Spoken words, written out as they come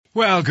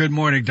Well, good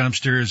morning,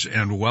 dumpsters,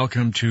 and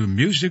welcome to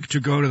Music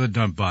to Go to the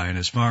Dump By. And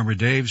as Farmer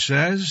Dave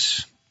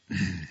says...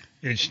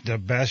 It's the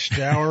best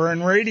hour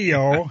in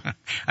radio.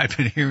 I've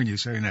been hearing you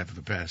saying that for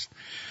the past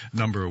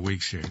number of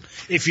weeks here.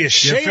 If you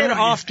say it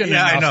often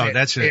enough, I know,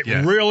 that's it.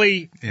 It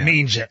really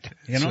means it,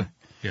 you know?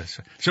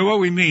 Yes. So what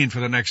we mean for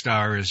the next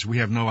hour is we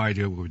have no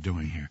idea what we're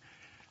doing here,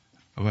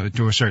 well,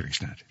 to a certain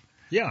extent.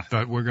 Yeah.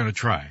 But we're going to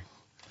try.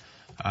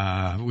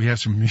 We have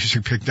some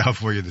music picked out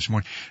for you this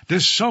morning.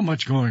 There's so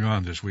much going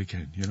on this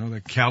weekend. You know,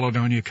 the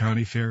Caledonia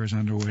County Fair is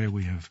underway.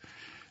 We have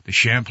the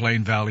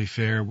Champlain Valley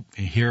Fair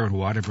here in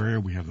Waterbury.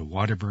 We have the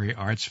Waterbury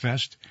Arts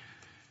Fest.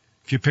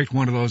 If you picked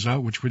one of those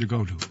out, which would you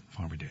go to,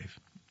 Farmer Dave?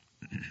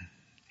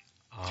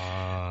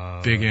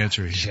 Big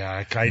answer here.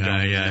 Jack, I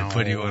don't know.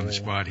 Putting you on the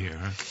spot here,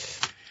 huh?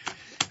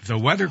 If the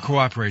weather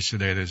cooperates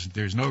today,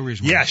 there's no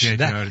reason why yes, you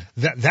can't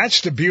that's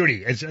the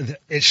beauty.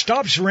 It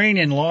stops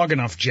raining long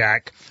enough,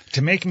 Jack,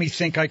 to make me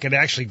think I could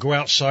actually go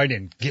outside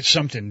and get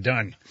something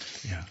done.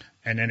 Yeah.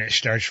 And then it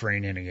starts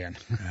raining again.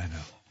 I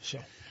know.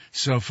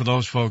 So for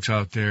those folks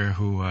out there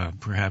who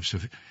perhaps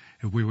if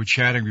we were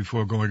chatting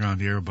before going on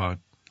the air about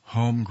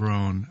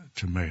homegrown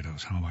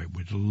tomatoes, how I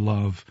would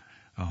love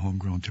a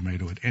homegrown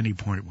tomato at any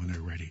point when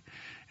they're ready.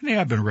 And they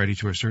have been ready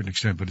to a certain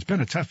extent, but it's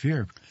been a tough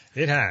year.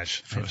 It has.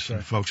 For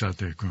folks out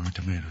there growing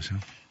tomatoes, huh?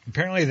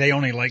 Apparently they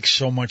only like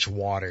so much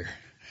water.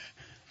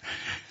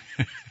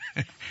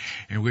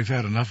 And we've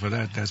had enough of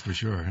that, that's for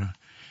sure, huh?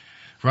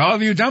 For all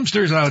of you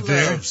dumpsters out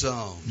there. Love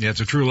song. Yeah, it's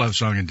a true love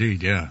song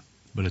indeed, yeah.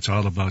 But it's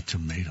all about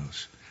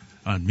tomatoes.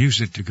 On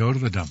Music to Go to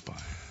the Dump By.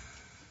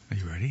 Are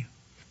you ready?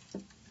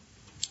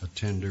 A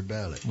tender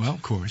ballad. Well,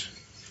 of course.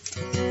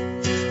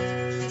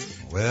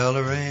 Well,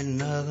 there ain't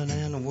nothing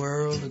in the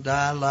world that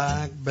I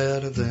like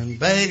better than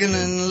bacon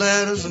and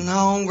lettuce and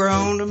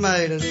homegrown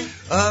tomatoes.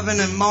 Up in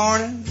the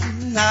morning,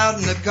 out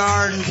in the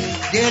garden,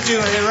 get you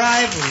a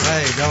rifle,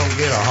 hey, don't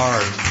get a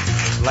heart.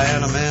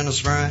 Plant 'em in the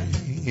spring,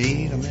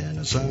 eat 'em in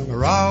the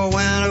summer, all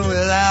winter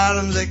without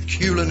 'em's a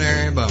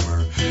culinary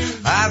bummer.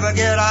 I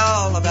forget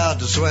all about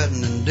the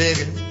sweating and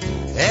digging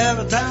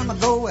every time I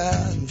go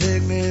out and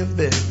dig me a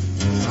bit.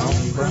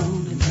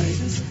 Homegrown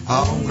tomatoes,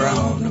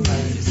 homegrown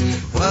tomatoes.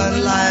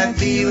 What'd life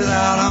be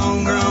without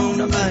homegrown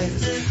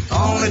tomatoes?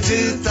 Only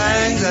two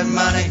things that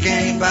money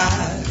can't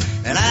buy,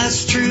 and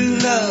that's true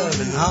love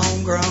and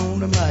homegrown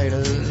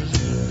tomatoes.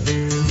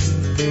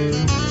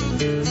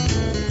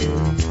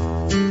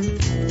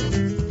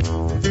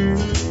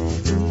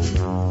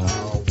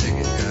 Oh, pick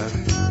it, guy.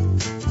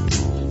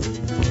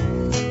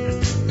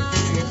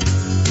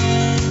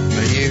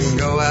 But you can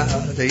go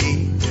out to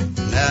eat,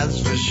 that's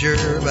for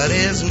sure, but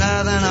it's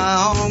nothing a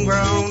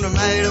homegrown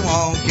tomato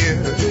won't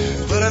cure.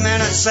 Put 'em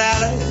in a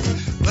salad,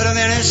 put 'em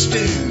in a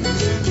stew,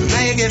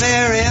 make your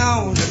very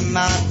own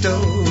tomato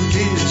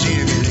juice.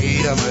 You can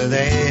eat 'em with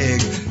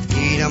egg,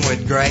 eat 'em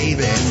with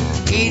gravy,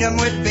 eat 'em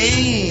with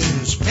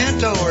beans,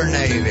 pinto or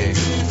navy.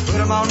 Put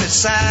 'em on the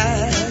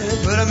side,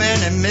 put 'em in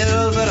the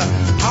middle, put a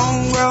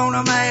homegrown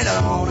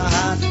tomato on a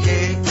hot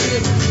cake.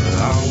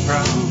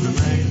 Homegrown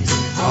tomato,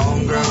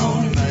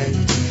 homegrown tomato.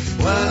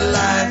 What'd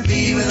life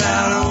be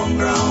without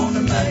homegrown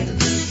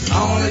tomatoes?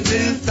 Only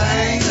two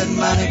things that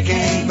money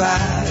can't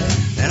buy,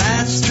 and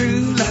that's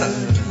true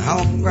love and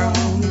homegrown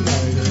tomatoes.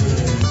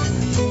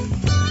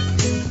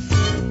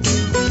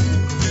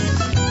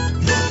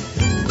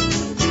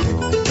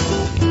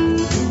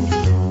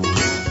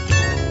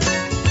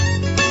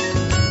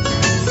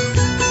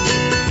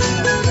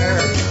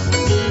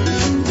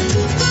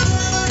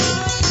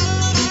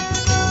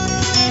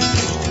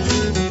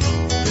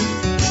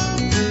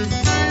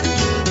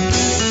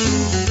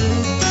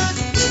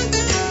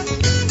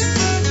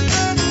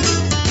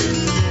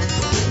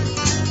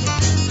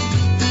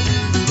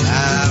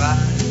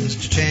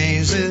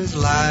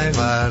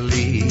 I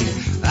lead,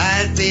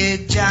 I'd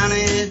be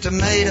Johnny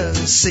Tomato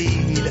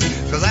Seed,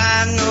 'cause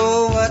I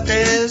know what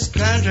this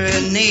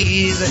country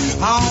needs.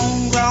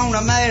 Homegrown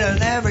tomato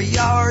in every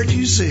yard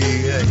you see.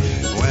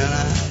 When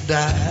I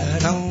die,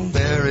 don't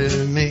bury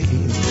me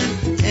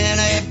in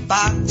a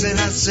box in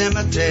a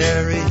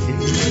cemetery.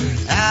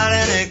 Out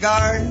in a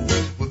garden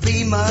would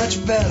be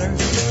much better,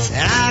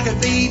 and I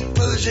could be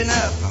pushing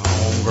up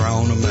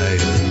homegrown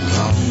tomatoes,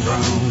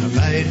 homegrown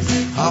tomatoes,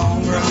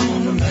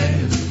 homegrown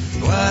tomatoes.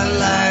 What'd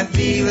life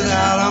be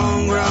without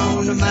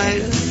homegrown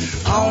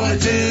tomatoes? Only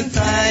two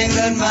things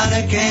that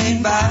money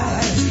can't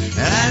buy, and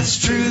that's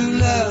true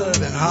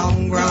love and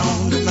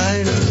homegrown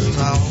tomatoes,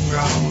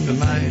 homegrown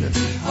tomatoes,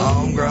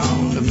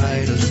 homegrown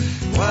tomatoes.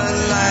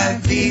 What'd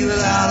life be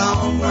without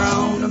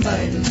homegrown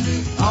tomatoes?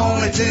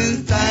 Only two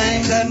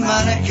things that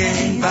money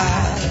can't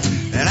buy,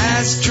 and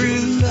that's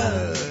true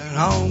love and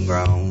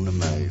homegrown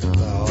tomatoes.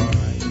 All right.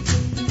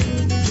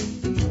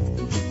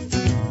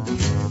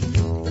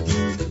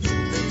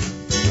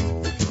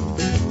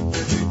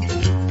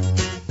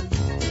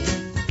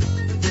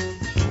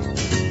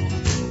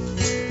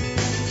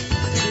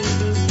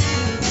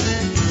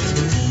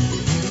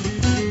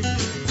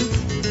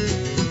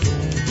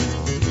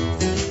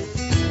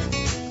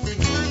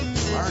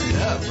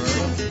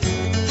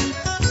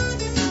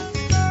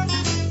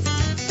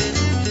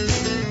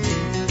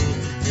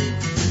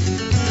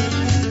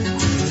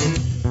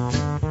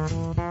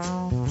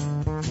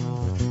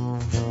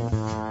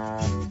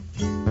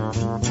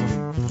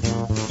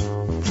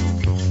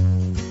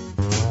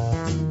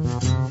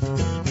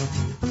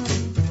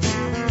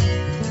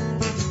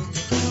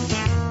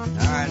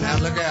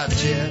 about,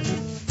 Chet.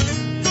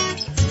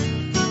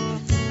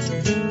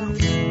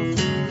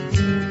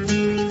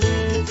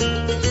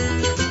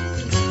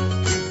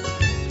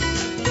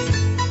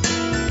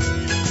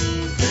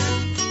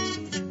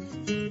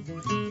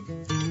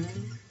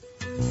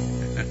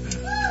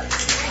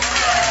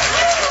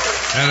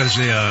 That is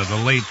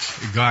the late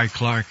Guy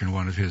Clark in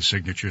one of his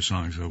signature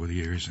songs over the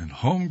years. And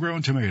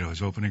Homegrown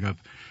Tomatoes opening up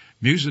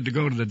music to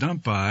go to the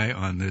dump by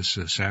on this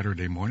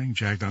Saturday morning.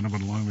 Jack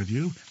Donovan along with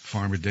you,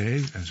 Farmer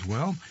Dave as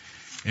well.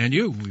 And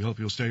you, we hope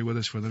you'll stay with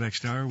us for the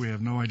next hour. We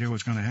have no idea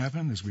what's going to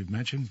happen, as we've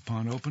mentioned,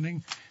 upon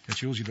opening.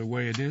 That's usually the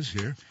way it is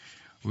here.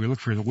 We look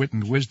for the wit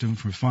and wisdom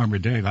from Farmer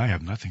Dave. I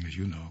have nothing, as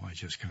you know. I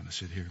just kind of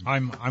sit here.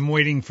 I'm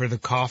waiting for the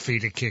coffee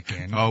to kick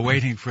in. Oh,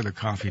 waiting for the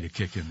coffee to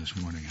kick in this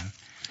morning, huh?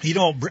 You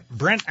know,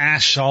 Brent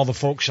asks all the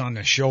folks on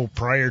the show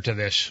prior to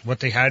this what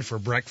they had for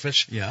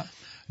breakfast. Yeah.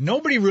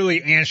 Nobody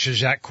really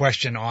answers that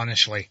question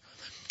honestly.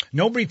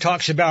 Nobody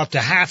talks about the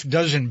half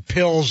dozen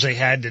pills they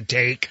had to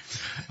take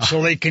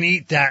so they can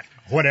eat that,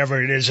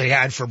 whatever it is they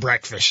had for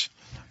breakfast,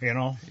 you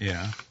know?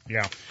 Yeah.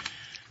 Yeah.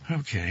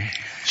 Okay.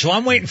 So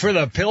I'm waiting for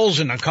the pills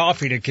and the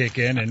coffee to kick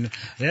in, and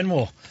then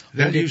we'll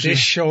get this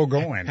show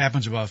going.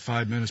 Happens about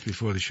 5 minutes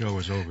before the show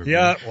is over.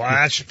 Yeah, well,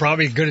 that's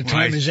probably as good a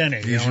time as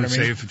any. You know what I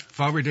mean?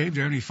 Farmer Dave, do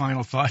you have any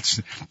final thoughts?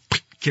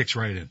 Kicks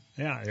right in.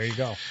 Yeah, there you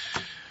go.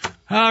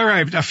 All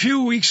right. A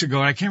few weeks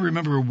ago, I can't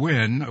remember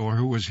when or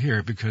who was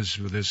here because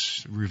of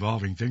this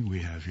revolving thing we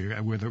have here,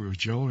 whether it was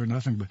Joel or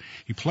nothing, but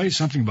he played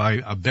something by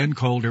Ben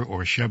Calder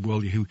or Sheb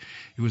Wilde, who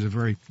was a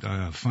very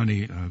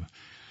funny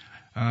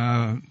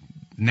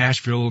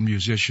Nashville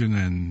musician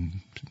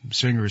and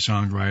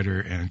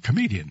singer-songwriter and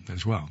comedian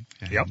as well.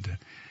 And, yep.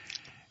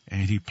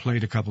 And he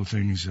played a couple of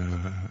things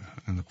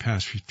in the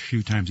past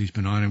few times he's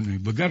been on.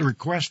 And we got a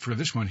request for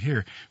this one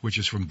here, which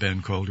is from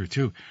Ben Calder,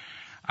 too.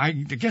 I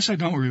guess I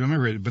don't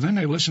remember it, but then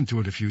I listened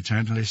to it a few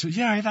times, and I said,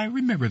 yeah, I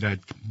remember that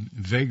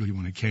vaguely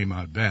when it came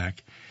out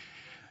back.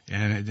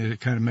 And it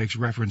kind of makes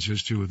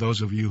references to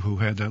those of you who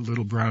had that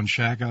little brown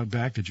shack out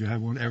back. Did you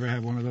ever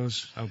have one of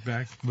those out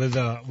back? With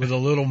a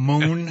little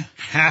moon,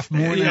 half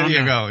moon. There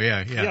you go.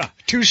 Yeah. Yeah.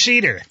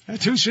 Two-seater. A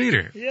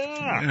two-seater.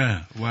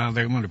 Yeah. Well,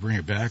 they want to bring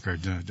it back or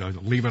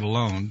leave it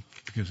alone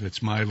because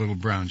it's my little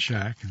brown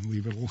shack and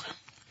leave it alone.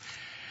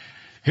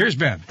 Here's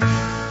Ben.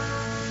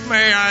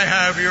 May I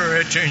have your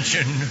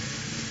attention?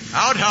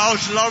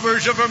 Outhouse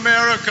lovers of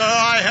America,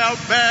 I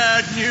have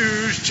bad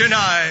news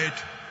tonight.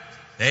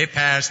 They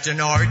passed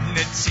an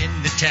ordinance in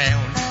the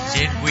town,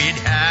 said we'd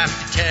have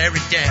to tear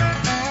it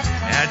down.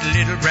 That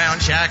little brown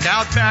shack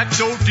out back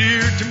so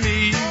dear to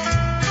me.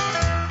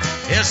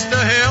 Yes, the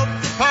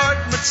health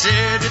department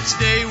said its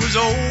day was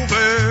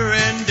over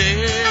and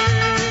dead,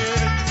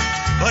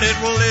 but it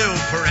will live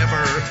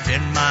forever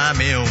in my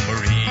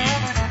memory.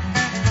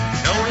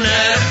 Don't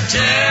let them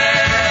tear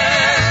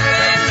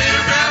that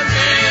little brown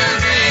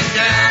building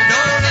down.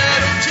 Don't let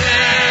them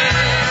tear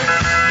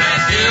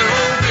that dear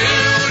old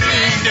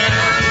building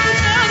down.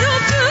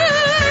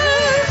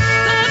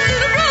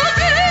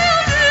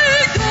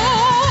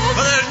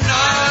 But there's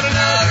not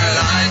another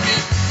like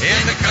it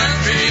in the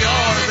country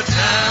or the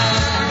town.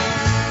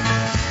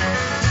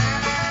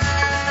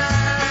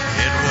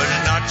 It was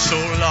not so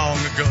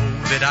long ago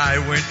that I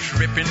went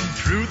tripping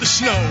through the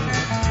snow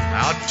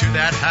out to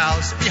that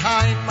house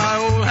behind my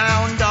old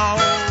hound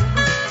dog.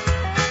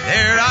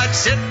 There I'd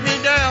sit me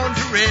down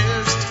to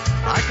rest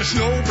like a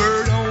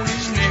snowbird on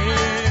his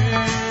nest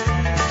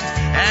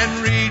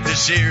and read the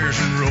Sears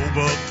and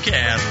Roebuck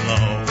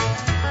catalog.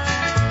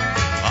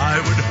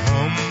 I would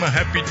hum a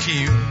happy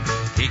tune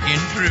peeking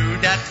through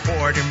that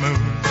 40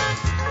 moon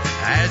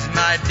as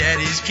my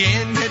daddy's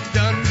kin had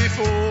done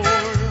before.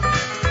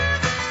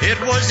 It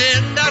was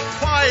in that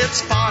quiet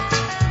spot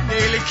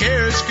daily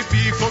cares could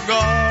be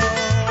forgot,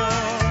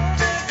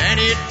 and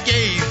it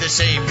gave the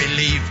same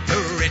relief to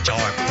rich or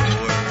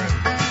poor.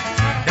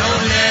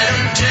 Don't let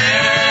them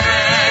tear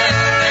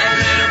that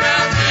little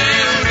brown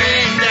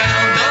building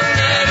down. Don't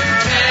let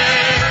them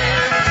tear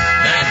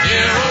that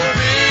dear old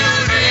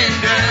building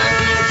down.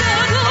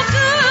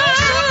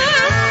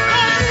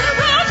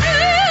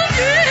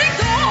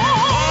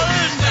 Oh,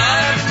 there's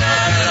not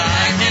another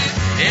like it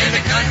in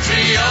the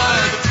country or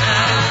the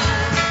town.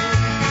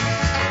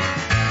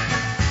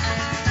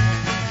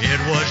 It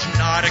was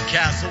not a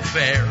castle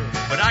fair,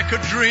 but I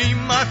could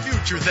dream my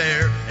future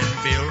there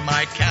and build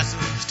my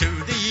castles to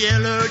the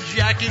yellow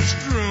jacket's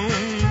droom.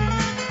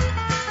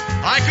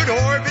 I could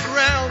orbit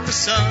round the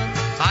sun,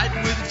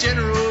 fighting with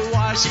General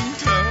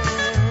Washington,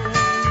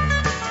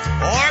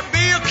 or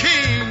be a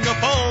king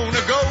upon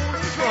a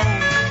golden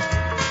throne.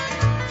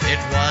 It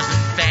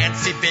wasn't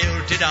fancy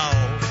built at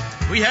all.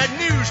 We had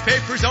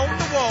newspapers on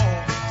the wall,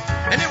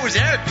 and it was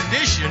air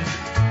conditioned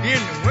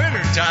in the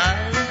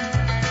wintertime.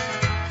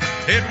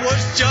 It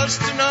was just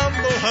an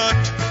humble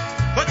hut,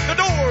 but the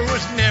door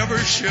was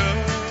never shut,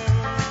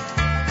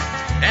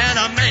 and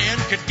a man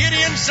could get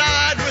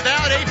inside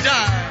without a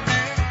dime.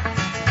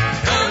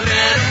 Don't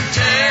let them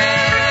tear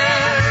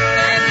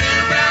that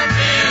little brown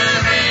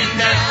building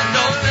down.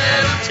 Don't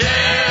let them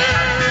tear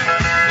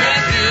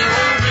that little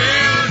old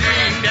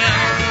building down.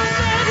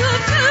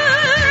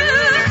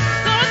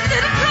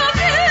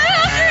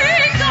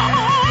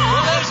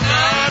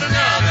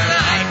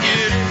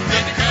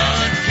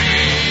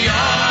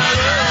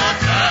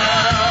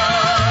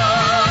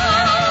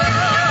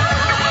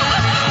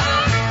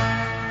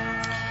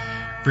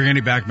 Bring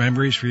any back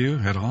memories for you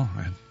at all?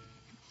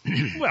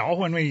 Well,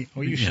 when we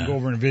used to go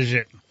over and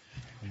visit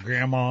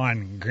Grandma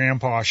and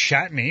Grandpa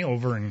Shatney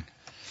over in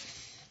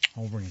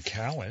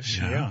Calais,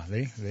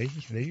 they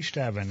used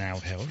to have an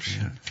outhouse.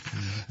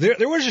 Yeah.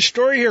 There was a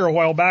story here a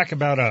while back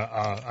about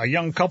a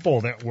young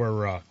couple that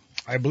were,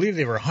 I believe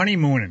they were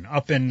honeymooning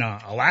up in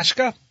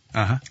Alaska,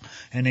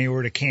 and they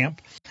were to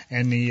camp,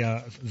 and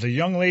the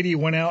young lady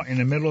went out in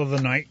the middle of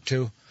the night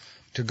to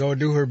go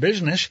do her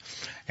business,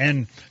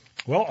 and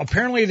well,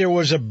 apparently there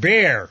was a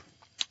bear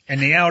in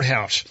the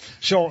outhouse.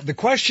 So the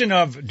question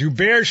of, do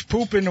bears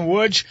poop in the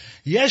woods?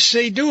 Yes,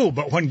 they do.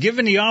 But when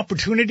given the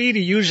opportunity to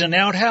use an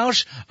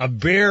outhouse, a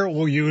bear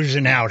will use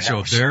an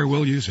outhouse. So a bear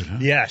will use it, huh?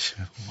 Yes.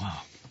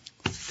 Wow.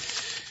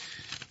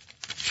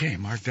 Okay,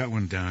 mark that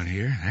one down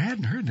here. I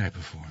hadn't heard that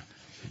before.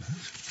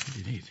 That's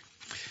pretty neat.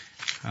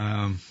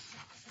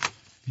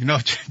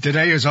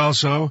 Today is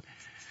also,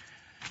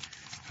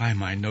 I have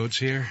my notes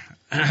here.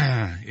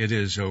 It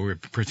is, we're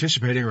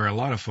participating, or a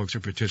lot of folks are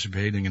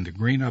participating in the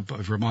Green Up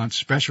Vermont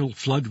Special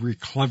Flood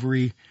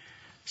Recovery.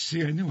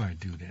 See, I knew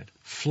I'd do that.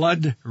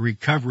 Flood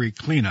Recovery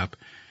Cleanup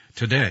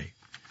today.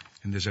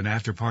 And there's an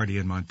after party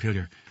in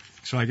Montpelier.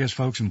 So I guess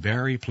folks in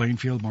Barrie,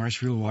 Plainfield,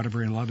 Marshfield,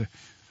 Waterbury, and a lot of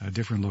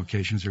different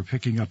locations are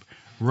picking up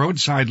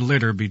roadside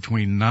litter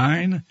between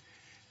 9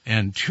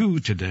 and 2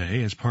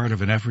 today as part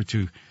of an effort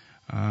to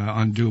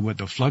undo what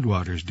the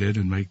floodwaters did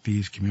and make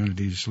these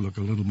communities look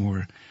a little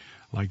more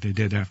like they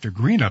did after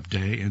Green Up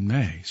Day in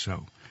May.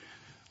 So,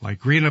 like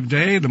Green Up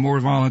Day, the more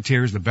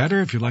volunteers, the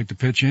better. If you'd like to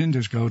pitch in,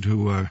 just go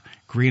to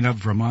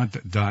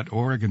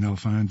greenupvermont.org, and they'll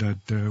find out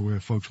where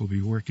folks will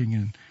be working,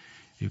 and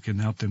you can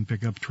help them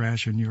pick up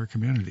trash in your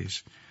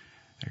communities.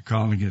 They're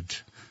calling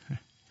it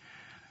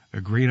a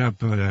Green Up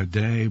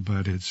Day,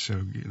 but it's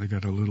they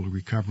got a little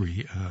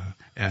recovery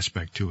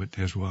aspect to it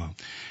as well.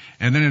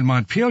 And then in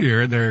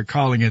Montpelier, they're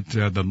calling it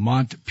the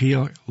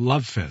Montpelier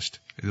Love Fest.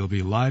 There'll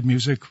be live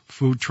music,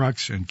 food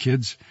trucks, and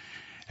kids'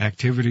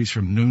 activities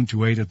from noon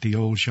to 8 at the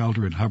old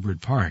shelter in Hubbard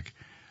Park.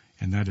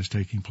 And that is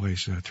taking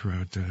place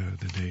throughout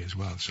the day as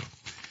well. So,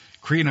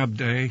 Clean Up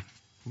Day,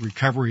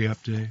 Recovery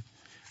Up Day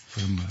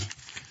from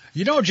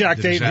Jack,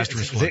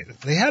 the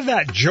they have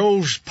that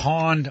Joe's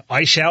Pond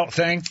ice out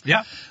thing.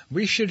 Yeah.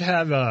 We should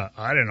have,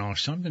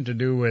 something to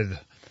do with,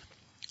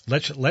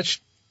 let's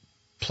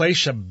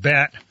place a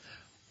bet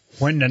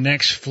when the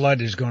next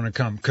flood is going to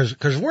come,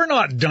 because we're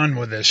not done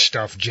with this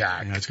stuff,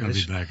 Jack. Yeah, it's going to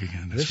be back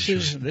again.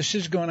 This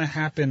is going to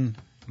happen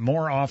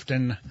more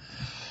often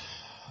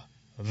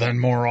than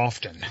more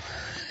often.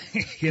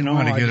 We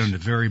want to get in a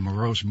very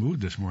morose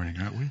mood this morning,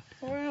 aren't we?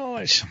 Well,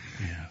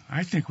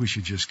 I think we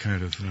should just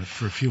kind of,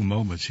 for a few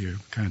moments here,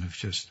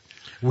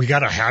 we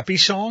got a happy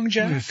song,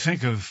 Jack?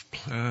 Think of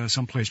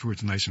some place where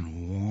it's nice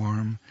and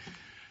warm,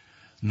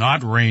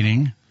 not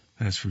raining.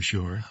 That's for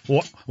sure.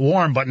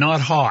 Warm, but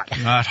not hot.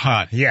 Not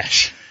hot.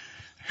 Yes.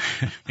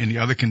 Any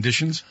other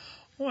conditions?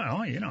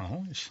 Well,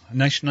 it's a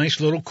nice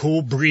little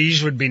cool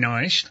breeze would be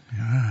nice.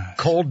 Yeah.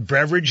 Cold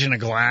beverage in a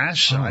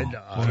glass. Boy,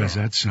 does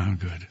that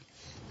sound good.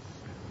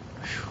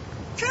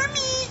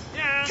 Kermie!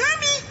 Yeah?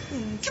 Kermie!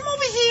 Come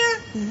over here.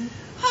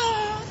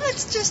 Oh,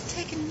 let's just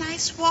take a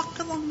nice walk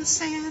along the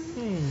sand.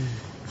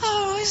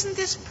 Oh, isn't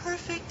this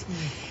perfect?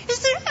 Is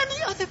there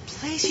any other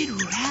place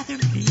you'd rather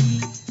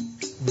be?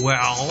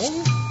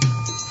 Well...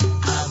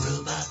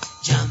 Aruba,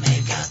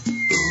 Jamaica,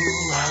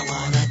 ooh, I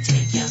wanna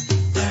take ya.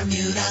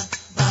 Bermuda,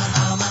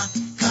 Bahama,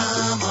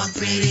 come on,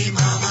 pretty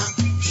mama.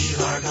 Key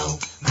Largo,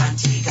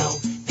 Montego,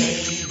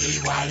 baby,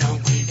 why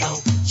don't we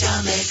go?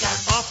 Jamaica,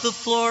 off the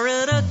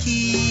Florida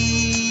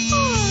Keys,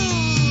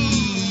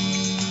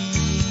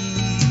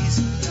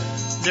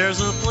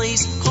 there's a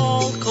place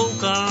called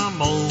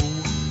Kokomo.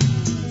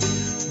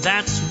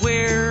 That's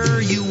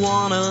where you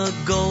wanna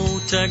go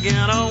to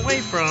get away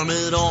from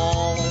it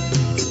all.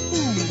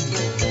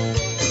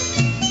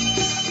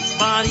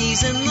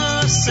 Bodies in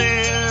the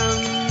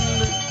sand,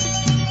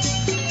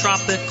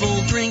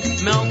 tropical drink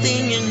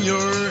melting in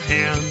your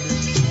hand.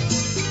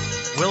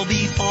 We'll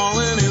be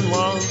falling in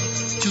love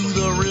to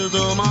the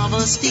rhythm of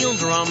a steel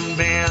drum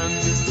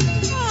band.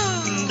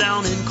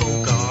 Down in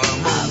Kokomo,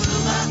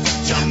 Aruba,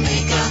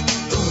 Jamaica,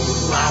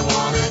 ooh, I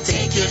wanna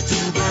take you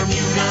to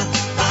Bermuda,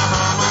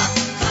 Bahama.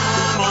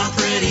 Come on,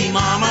 pretty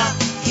mama,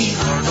 Key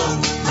Largo,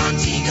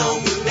 Montego,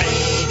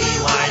 baby,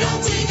 why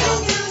don't we go?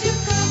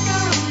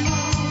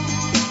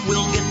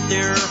 We'll get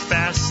there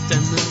fast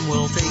and then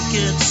we'll take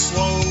it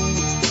slow.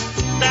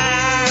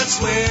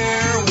 That's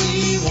where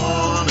we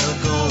wanna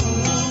go.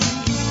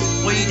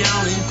 Way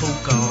down in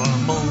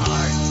Kokomo.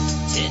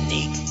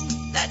 Martinique,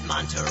 that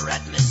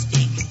Montserrat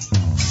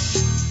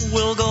mystique.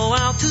 We'll go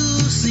out to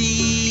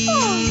sea.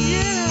 Oh,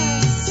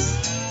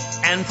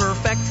 yes. And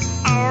perfect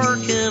our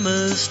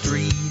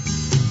chemistry.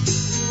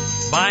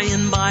 By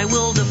and by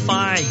we'll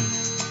defy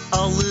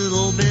a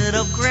little bit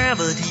of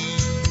gravity.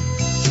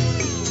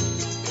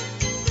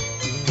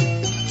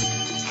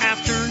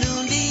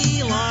 Afternoon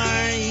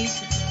delight,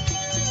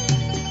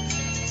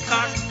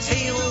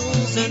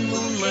 cocktails and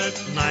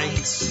moonlit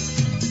nights.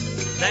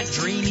 that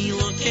dreamy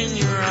look in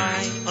your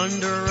eye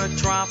under a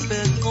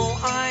tropical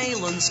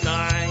island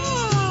sky.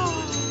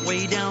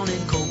 Way down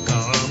in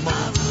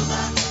Kokomo,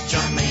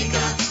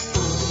 Jamaica.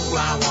 Ooh,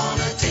 I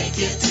wanna take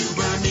you to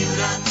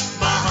Bermuda,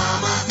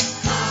 Bahama.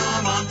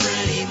 Come on,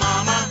 pretty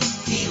mama.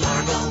 Key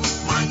Largo,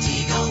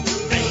 Montego.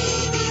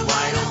 Baby,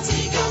 why don't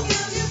we go?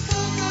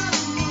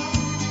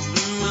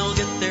 We'll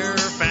get there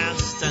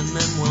fast and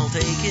then we'll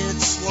take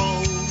it slow.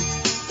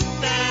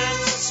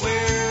 That's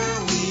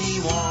where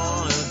we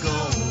wanna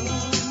go.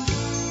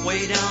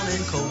 Way down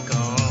in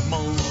Kokomo.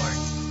 Lord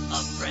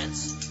of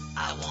Prince,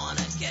 I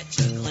wanna get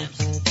you a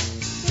glimpse.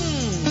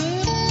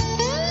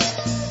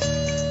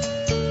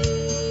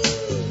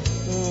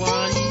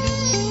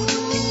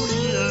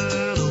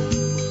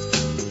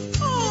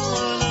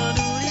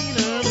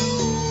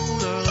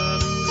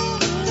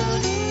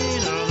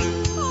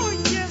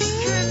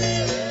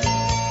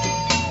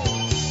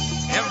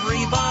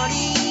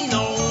 Everybody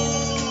knows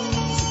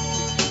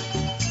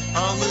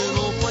a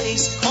little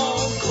place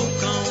called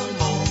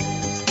Kokomo.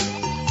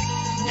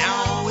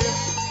 Now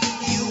if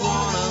you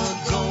wanna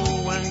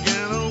go and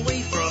get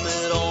away from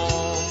it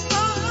all,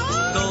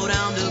 go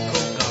down to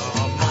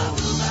Kokomo,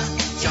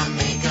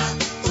 Jamaica.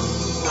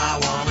 Ooh, I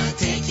wanna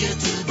take you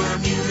to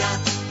Bermuda,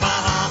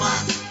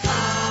 Bahama.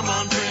 Come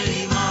on,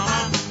 pretty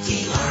mama.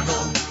 Key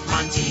Largo,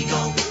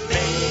 Montego.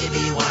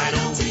 Baby, why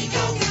don't we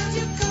go?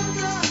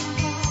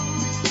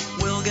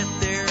 We'll get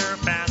there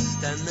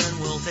fast and then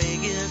we'll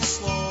take it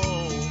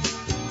slow.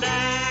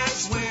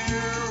 That's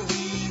where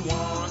we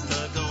want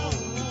to go.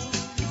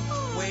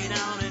 Way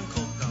down in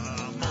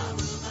Kokomo,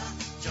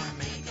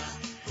 Jamaica.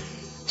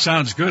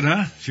 Sounds good,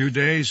 huh? A few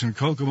days in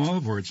Kokomo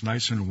where it's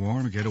nice and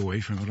warm. Get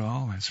away from it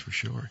all, that's for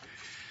sure.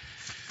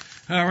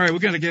 All right, we're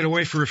going to get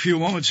away for a few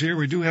moments here.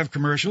 We do have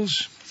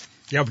commercials.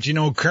 Yeah, but you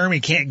know,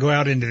 Kermie can't go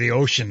out into the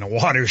ocean. The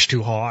water's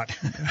too hot.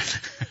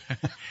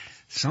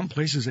 Some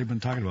places they've been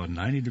talking about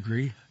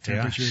 90-degree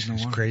temperatures in the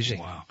it's water. crazy.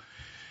 Wow.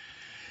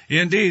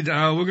 Indeed.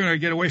 We're going to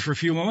get away for a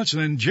few moments,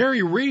 and then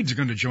Jerry Reed's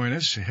going to join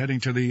us, heading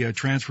to the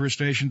transfer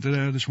station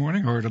this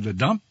morning, or to the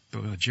dump.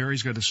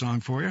 Jerry's got a song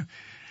for you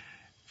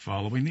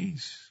following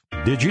these.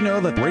 Did you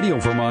know that Radio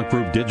Vermont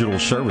Group Digital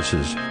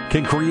Services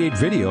can create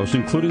videos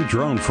including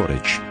drone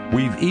footage?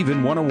 We've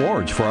even won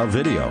awards for our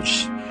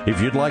videos. If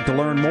you'd like to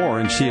learn more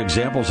and see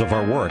examples of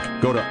our work,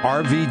 go to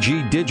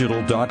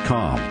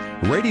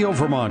rvgdigital.com. Radio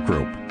Vermont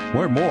Group.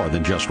 We're more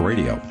than just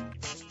radio.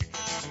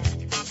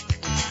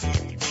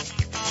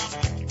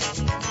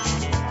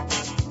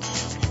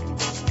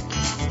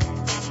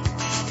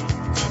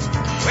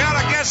 Well,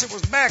 I guess it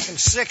was back in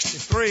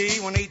 '63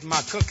 when eating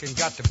my cooking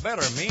got the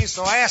better of me,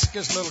 so I asked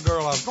this little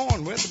girl I was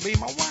going with to be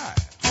my wife.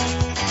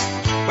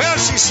 Well,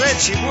 she said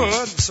she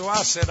would, so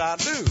I said I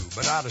do,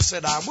 but I'd have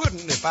said I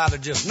wouldn't if I'd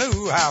have just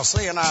knew how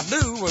saying I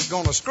do was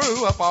going to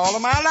screw up all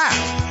of my life.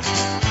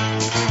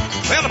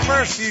 Well, the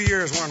first few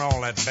years weren't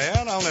all that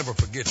bad. I'll never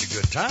forget the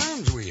good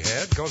times we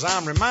had, because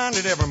I'm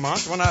reminded every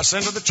month when I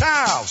send her the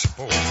child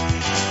support.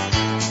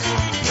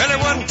 Well, it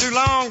wasn't too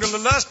long till the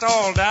lust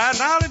all died,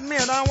 and I'll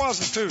admit I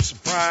wasn't too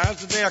surprised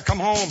the day I come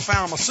home and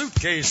found my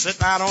suitcase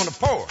sitting out on the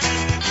porch.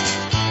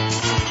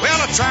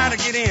 Well, I tried to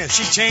get in.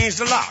 She changed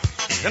the lock.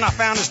 Then I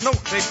found this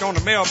note taped on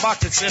the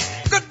mailbox that said,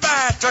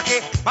 "Goodbye, Turkey.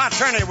 My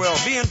attorney will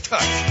be in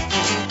touch."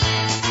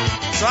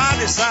 So I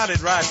decided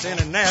right then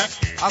and there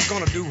I was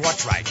going to do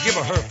what's right, give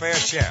her fair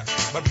share.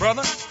 But,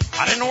 brother,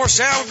 I didn't know her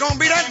share was going to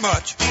be that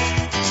much.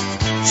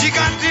 She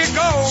got the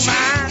gold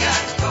mine.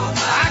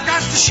 I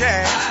got the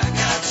share.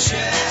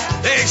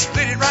 They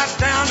split it right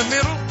down the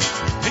middle,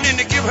 and then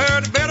they give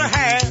her the better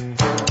half.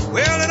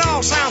 Well, it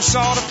all sounds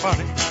sort of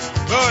funny,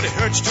 but it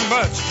hurts too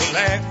much to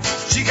laugh.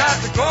 She got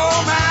the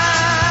gold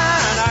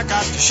mine, I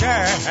got the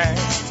share.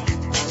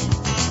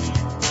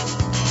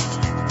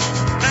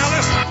 Now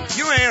listen,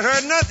 you ain't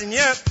heard nothing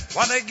yet.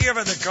 Why, they give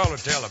her the color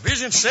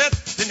television set,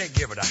 then they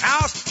give her the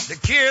house, the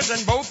kids,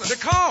 and both of the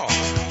cars.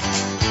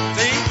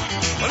 See?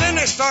 Well, then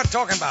they start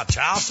talking about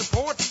child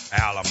support,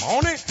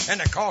 alimony, and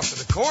the cost of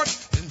the court.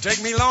 Didn't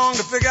take me long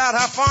to figure out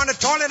how far in the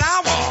toilet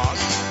I was.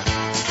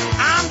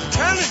 I'm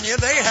telling you,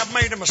 they have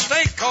made a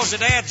mistake, because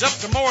it adds up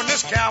to more than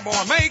this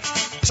cowboy makes.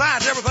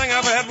 Besides, everything I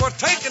ever had worth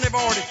taking, they've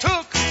already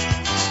took.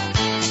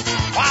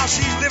 While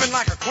she's living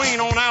like a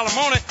queen on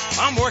alimony,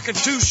 I'm working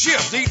 2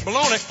 shifts to eat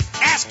bologna,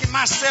 asking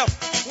myself,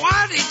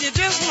 why did you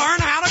just learn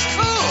how to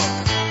cook?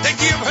 They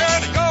give her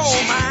the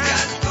gold mine,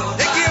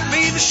 they give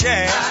me the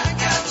share.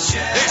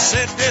 They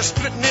said they're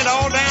splitting it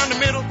all down the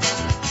middle,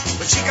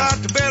 but she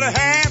got the better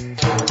half.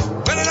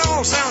 Well, it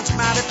all sounds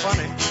mighty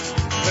funny,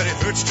 but it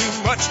hurts too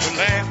much to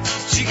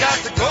laugh. She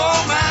got the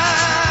gold mine,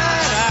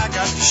 I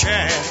got the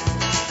shaft.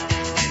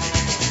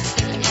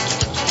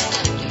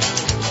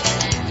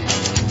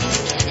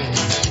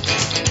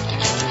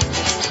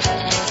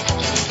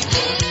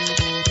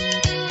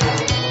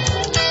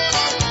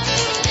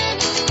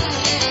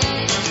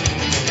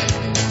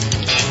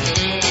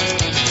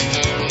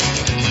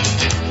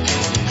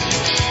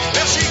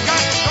 Well, she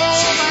got the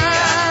gold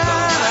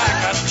mine, I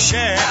got the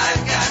shaft.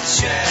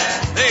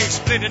 They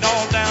split it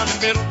all down the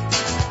middle,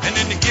 and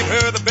then to give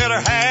her the better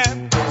half.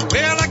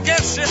 Well,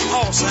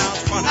 all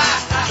sounds funny,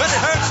 but it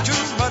hurts too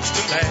much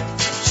to laugh.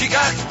 She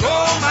got the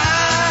gold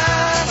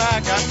mine, I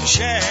got the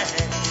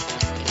shaft.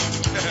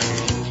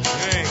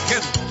 You ain't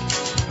kidding.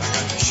 I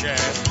got the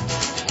shaft.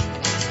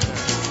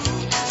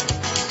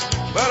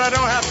 But I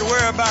don't have to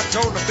worry about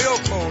toting a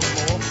billfold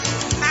anymore.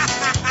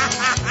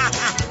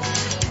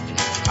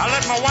 I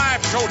let my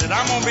wife tote it.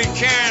 I'm going to be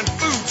carrying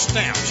food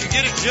stamps. You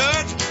get it,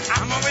 Judge?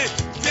 I'm going to be...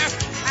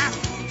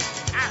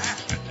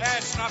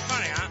 That's not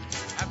funny, huh?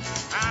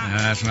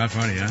 That's not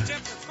funny, huh?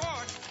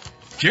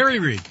 Jerry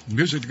Reed,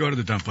 music to go to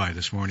the dump by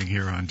this morning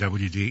here on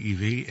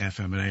WDEV,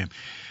 FM and AM.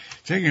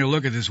 Taking a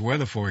look at this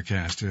weather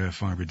forecast,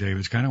 Farmer Dave,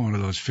 it's kind of one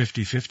of those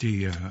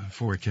 50-50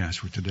 forecasts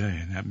for today,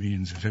 and that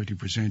means a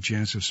 50%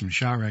 chance of some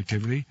shower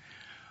activity.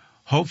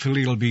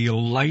 Hopefully it'll be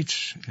light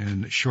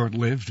and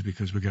short-lived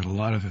because we got a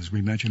lot of, as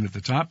we mentioned at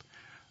the top,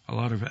 a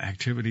lot of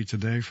activity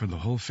today for the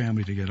whole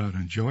family to get out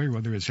and enjoy,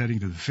 whether it's heading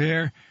to the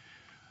fair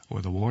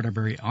or the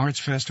Waterbury Arts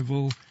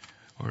Festival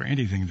or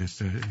anything that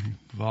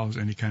involves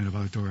any kind of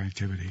outdoor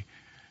activity.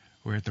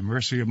 We're at the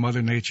mercy of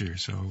Mother Nature,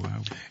 so...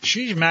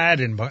 she's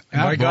mad, and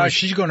by God,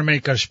 she's going to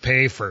make us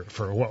pay for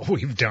what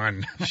we've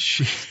done.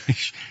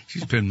 She's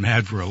been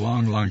mad for a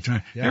long, long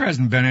time. Yeah. There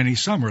hasn't been any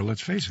summer,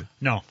 let's face it.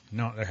 No,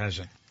 there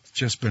hasn't. It's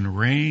just been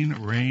rain,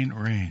 rain,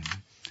 rain.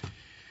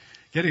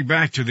 Getting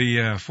back to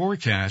the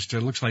forecast,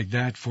 it looks like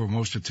that for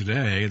most of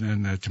today.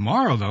 And then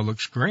tomorrow, though,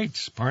 looks great.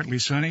 It's partly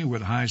sunny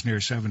with highs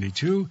near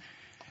 72.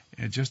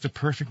 And just a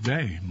perfect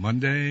day.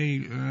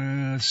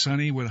 Monday,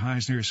 sunny with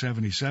highs near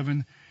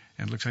 77.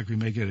 And it looks like we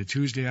may get a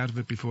Tuesday out of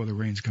it before the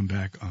rains come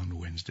back on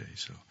Wednesday.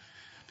 So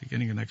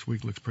beginning of next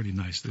week looks pretty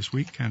nice. This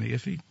week, kind of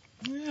iffy.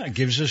 Yeah, it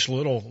gives us a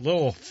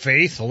little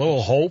faith, a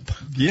little hope.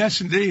 Yes,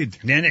 indeed.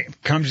 And then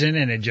it comes in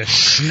and it just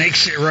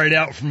snakes it right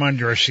out from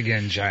under us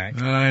again, Jack.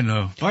 I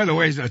know. By the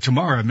way,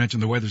 tomorrow I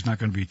mentioned the weather's not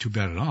going to be too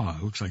bad at all.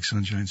 It looks like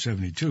sunshine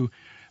 72.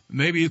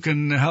 Maybe you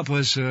can help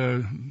us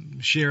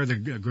share the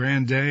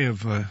grand day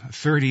of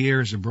 30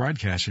 years of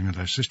broadcasting with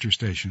our sister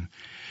station,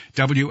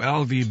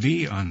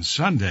 WLVB, on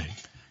Sunday.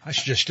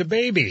 That's just a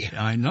baby.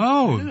 I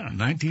know. Yeah.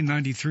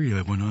 1993,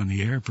 I went on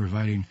the air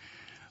providing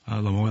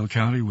Lamoille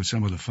County with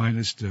some of the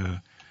finest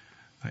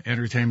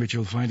entertainment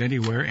you'll find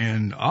anywhere.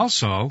 And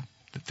also,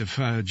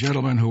 the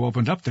gentleman who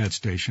opened up that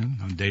station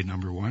on day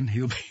number 1,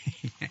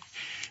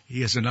 he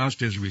has announced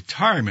his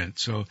retirement.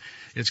 So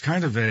it's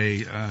kind of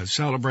a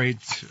celebrate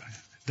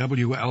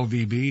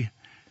WLVB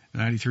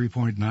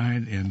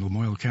 93.9 in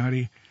Lamoille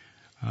County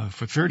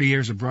for 30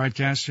 years of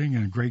broadcasting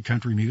and great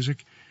country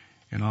music.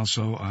 And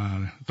also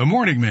the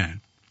Morning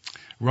Man.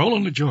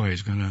 Roland LaJoy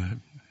is going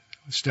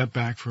to step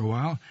back for a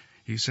while.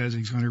 He says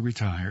he's going to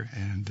retire,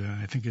 and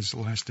I think his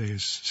last day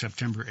is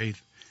September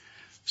 8th.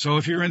 So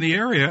if you're in the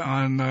area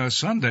on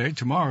Sunday,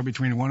 tomorrow,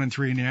 between 1 and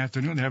 3 in the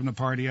afternoon, they're having a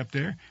party up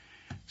there.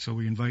 So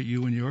we invite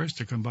you and yours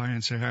to come by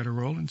and say hi to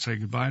Roland, say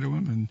goodbye to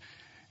him,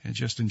 and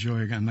just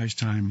enjoy a nice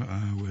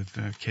time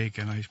with cake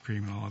and ice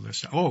cream and all of this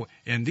stuff. Oh,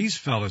 and these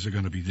fellas are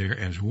going to be there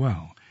as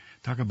well.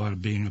 Talk about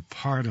it being a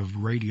part of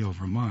Radio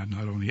Vermont,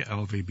 not only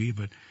LVB,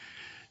 but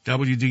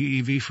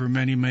WDEV for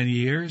many, many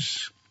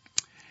years.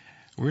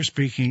 We're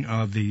speaking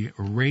of the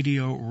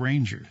Radio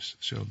Rangers.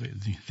 So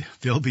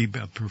they'll be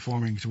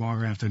performing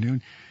tomorrow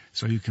afternoon.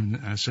 So you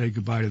can say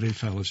goodbye to the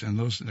fellas. And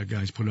those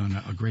guys put on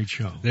a great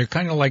show. They're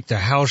kind of like the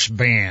house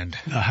band.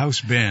 A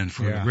house band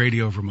for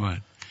Radio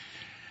Vermont.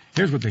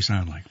 Here's what they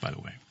sound like, by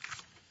the way.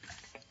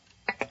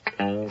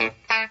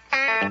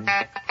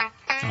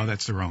 Oh,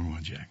 that's the wrong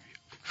one, Jack.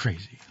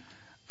 Crazy.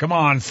 Come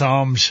on,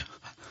 thumbs.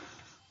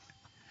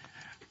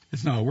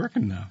 It's not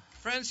working now.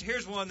 Friends,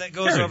 here's one that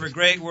goes over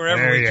great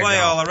wherever we play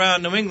all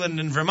around New England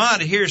and Vermont.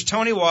 Here's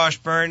Tony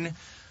Washburn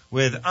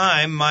with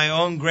I'm My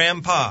Own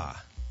Grandpa.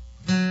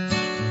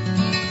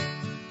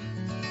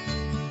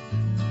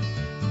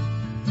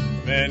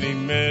 Many,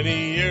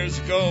 many years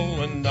ago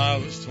when I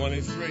was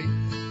 23,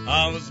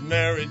 I was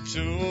married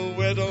to a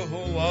widow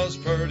who was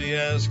pretty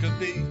as could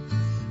be.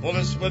 Well,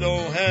 this widow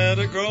had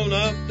a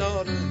grown-up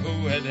daughter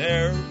who had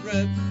hair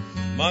red.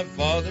 My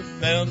father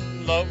fell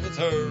in love with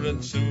her,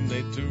 and soon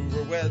they two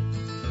were wed.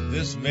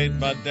 This made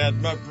my dad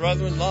my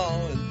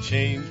brother-in-law and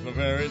changed my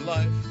very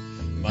life.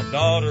 My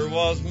daughter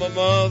was my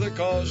mother,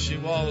 'cause she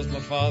was my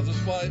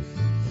father's wife.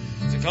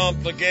 To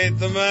complicate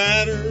the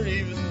matter,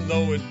 even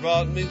though it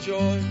brought me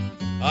joy,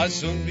 I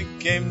soon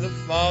became the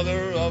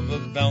father of a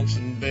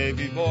bouncing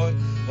baby boy.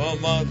 Well,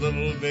 my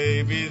little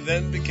baby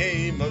then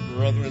became a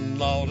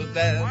brother-in-law to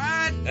Dad.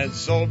 What? And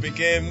so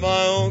became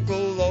my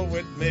uncle, though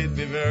it made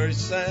me very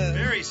sad.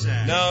 Very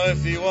sad. Now,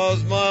 if he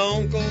was my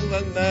uncle,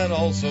 then that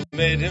also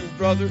made him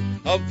brother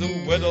of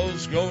the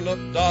widow's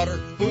grown-up daughter,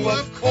 who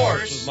of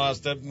course was my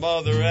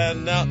stepmother.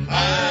 And now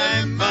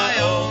I'm my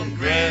own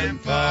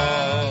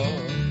grandpa.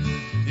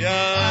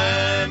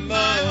 Yeah, I'm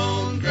my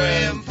own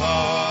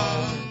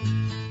grandpa.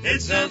 It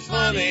sounds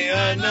funny,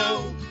 I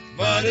know,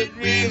 but it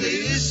really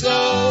is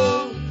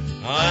so.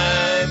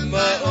 I'm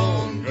my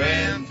own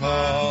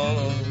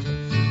grandpa.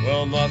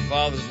 Well, my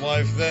father's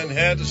wife then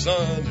had a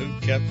son who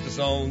kept us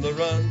on the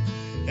run.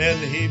 and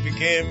he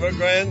became a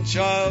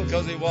grandchild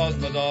 'cause he was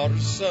my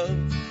daughter's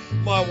son.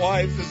 My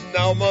wife is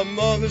now my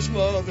mother's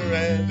mother,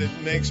 and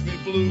it makes me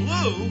blue.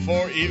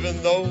 For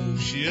even though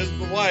she is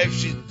my wife,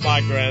 she's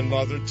my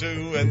grandmother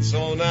too. And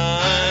so now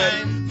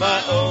I'm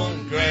my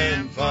own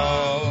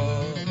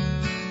grandpa.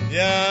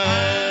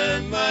 Yeah,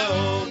 I'm my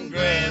own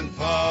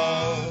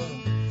grandpa.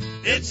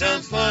 It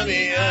sounds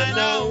funny, I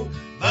know,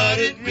 but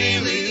it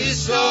really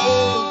is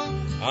so.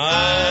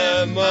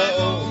 I'm my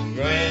own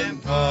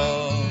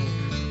grandpa.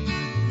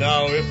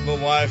 Now, if my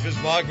wife is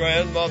my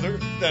grandmother,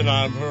 then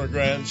I'm her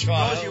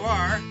grandchild. Suppose you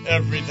are.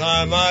 Every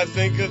time I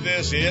think of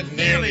this, it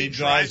nearly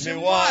drives me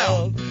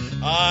wild.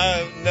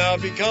 I've now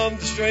become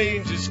the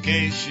strangest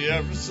case she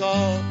ever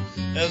saw.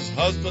 As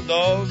husband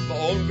of my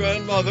own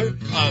grandmother,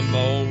 I'm my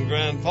own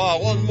grandpa.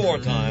 One more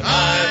time.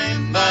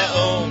 I'm my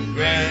own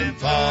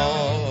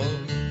grandpa.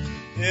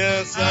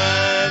 Yes,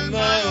 I'm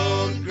my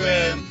own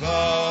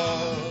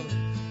grandpa.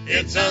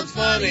 It sounds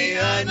funny,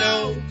 I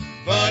know,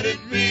 but it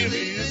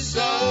really is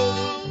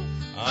so.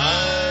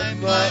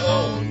 I'm my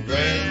own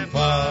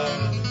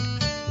grandpa.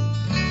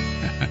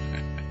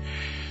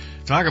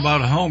 Talk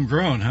about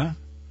homegrown, huh?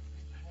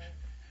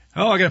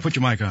 Oh, I got to put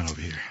your mic on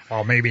over here.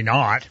 Well, maybe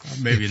not.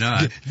 Maybe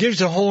not.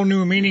 Gives a whole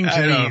new meaning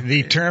to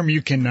the term.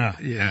 You can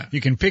you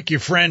can pick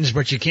your friends,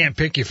 but you can't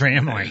pick your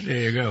family. There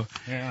you go.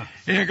 Yeah.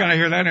 You're not going to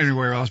hear that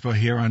anywhere else but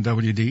here on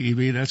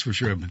WDEB, that's for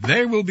sure. But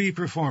they will be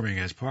performing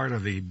as part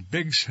of the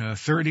big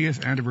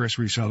 30th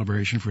anniversary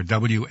celebration for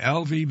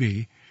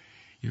WLVB.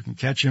 You can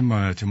catch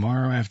them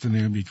tomorrow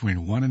afternoon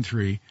between 1 and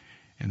 3,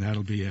 and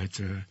that'll be at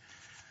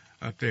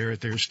up there at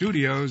their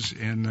studios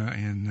in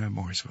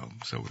Morrisville.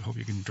 So we hope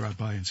you can drop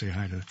by and say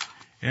hi to,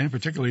 and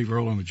particularly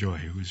Roland LaJoy,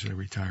 who's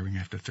retiring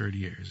after 30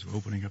 years,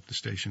 opening up the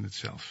station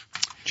itself.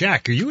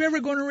 Jack, are you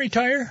ever going to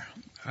retire?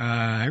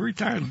 I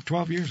retired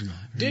 12 years ago.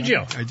 Did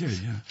you? I did,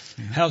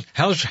 yeah.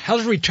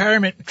 How's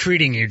retirement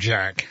treating you,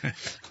 Jack?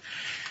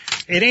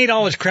 It ain't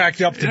always cracked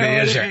up to be,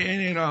 is it? It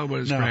ain't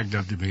always cracked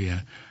up to be.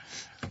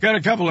 Got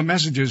a couple of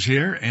messages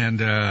here,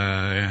 and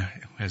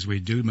as we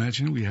do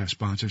mention, we have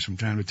sponsors from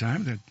time to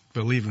time that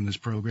believe in this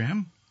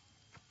program.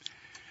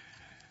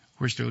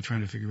 We're still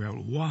trying to figure out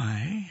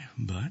why,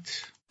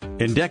 but...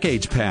 In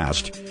decades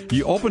past,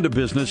 you opened a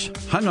business,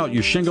 hung out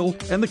your shingle,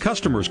 and the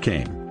customers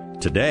came.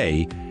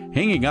 Today,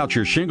 hanging out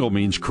your shingle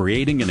means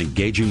creating an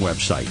engaging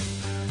website.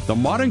 The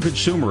modern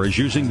consumer is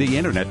using the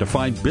internet to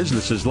find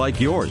businesses like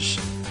yours.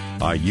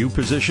 Are you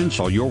positioned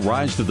so you'll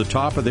rise to the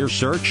top of their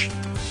search?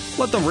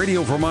 Let the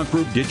Radio Vermont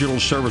Group Digital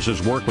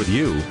Services work with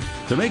you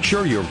to make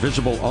sure you're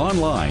visible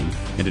online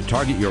and to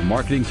target your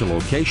marketing to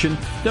location,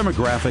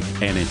 demographic,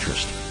 and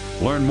interest.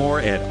 Learn more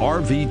at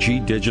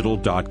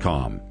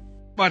rvgdigital.com.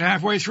 About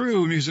halfway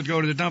through, music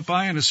go to the dump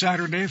by on a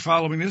Saturday.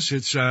 Following this,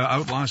 it's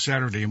Outlaw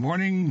Saturday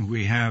morning.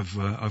 We have,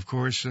 of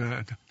course,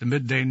 the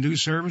midday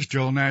news service.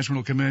 Joel Nashman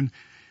will come in,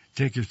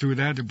 take you through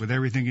that with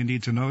everything you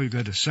need to know. You've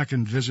got a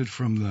second visit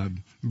from the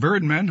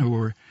Birdmen, who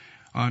were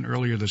on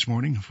earlier this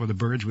morning for the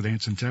Birds with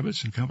Anson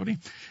Tebbets and company.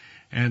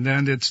 And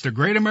then it's the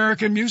Great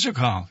American Music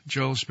Hall.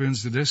 Joel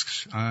spins the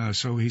discs,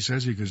 so he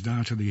says he goes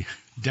down to the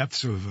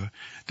depths of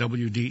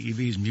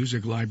WDEV's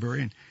music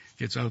library and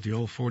gets out the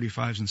old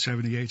 45s and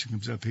 78s and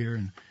comes up here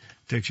and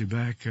takes you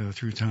back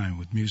through time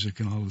with music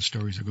and all the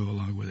stories that go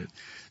along with it.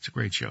 It's a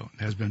great show.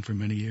 It has been for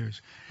many years.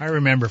 I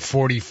remember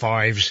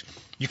 45s.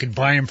 You could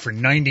buy them for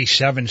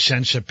 97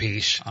 cents a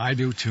piece. I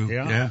do, too.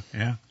 Yeah.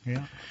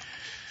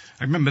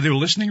 I remember there were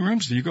listening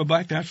rooms. Do you go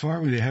back that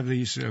far? Where they have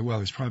these?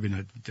 Well, it's probably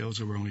not. Those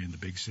were only in the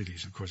big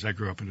cities. Of course, I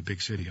grew up in a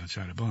big city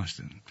outside of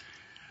Boston.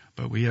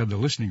 But we had the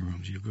listening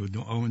rooms. You go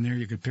in there,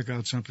 you could pick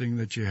out something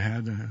that you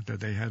had, that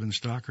they had in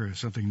stock or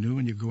something new,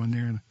 and you go in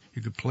there and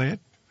you could play it.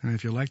 And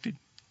if you liked it,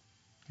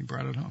 you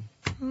brought it home.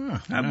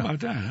 How about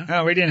that, huh?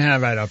 No, we didn't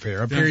have that up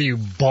here. Up here, you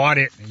bought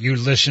it, you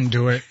listened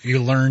to it,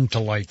 you learned to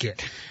like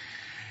it.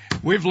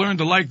 We've learned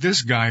to like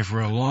this guy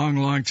for a long,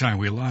 long time.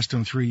 We lost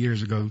him 3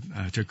 years ago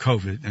to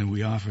COVID, and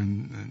we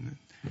often,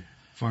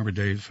 Farmer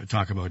Dave,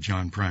 talk about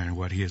John Prine and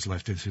what he has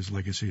left as his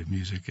legacy of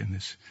music, and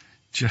it's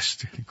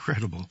just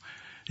incredible.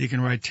 He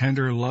can write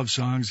tender love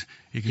songs.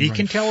 He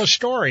can tell a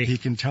story. He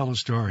can tell a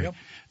story. Yep.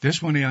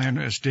 This one, I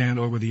understand,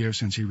 over the years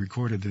since he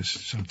recorded this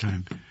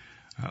sometime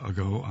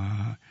ago,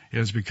 it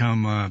has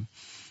become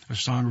a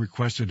song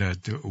requested at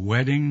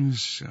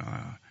weddings,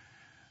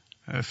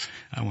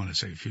 I want to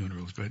say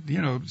funerals, but,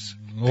 you know.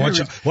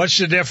 What's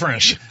the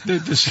difference?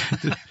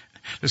 The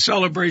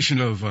celebration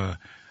of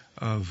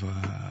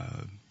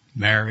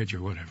marriage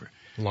or whatever.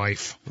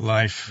 Life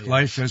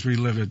as we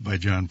live it by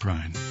John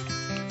Prine.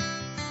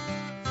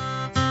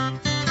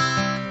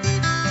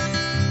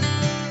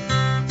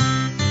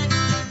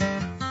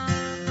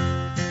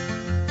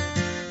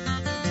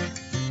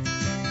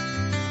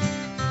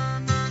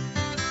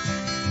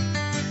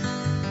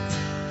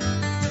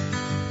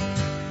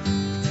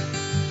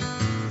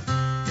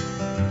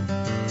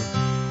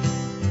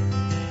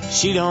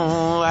 She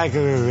don't like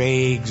her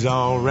eggs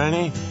all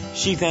runny,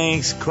 She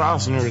thinks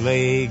crossing her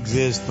legs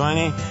is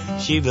funny.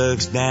 She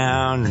looks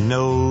down her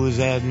nose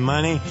at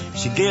money.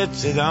 She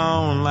gets it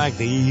on like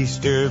the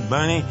Easter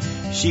bunny.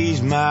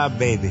 She's my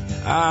baby,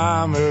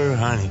 I'm her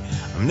honey.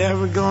 I'm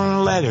never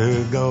gonna let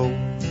her go.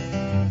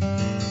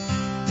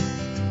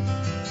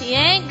 He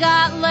ain't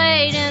got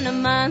laid in a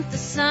month of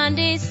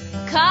Sundays.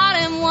 Caught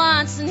him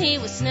once and he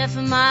was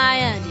sniffing my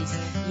undies.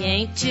 He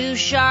ain't too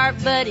sharp,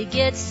 but he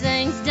gets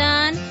things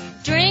done.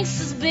 Drinks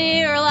his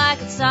beer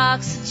like it's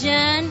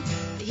oxygen.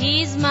 But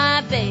he's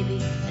my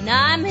baby, and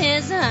I'm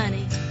his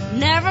honey.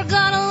 Never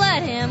gonna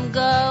let him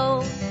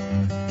go.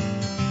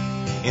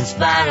 In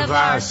spite of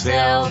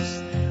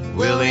ourselves,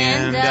 we'll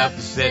end up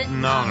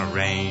sitting on a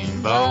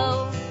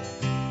rainbow.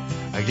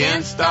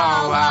 Against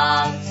all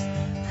odds,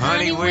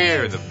 honey,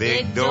 we're the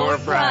big door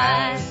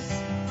prize.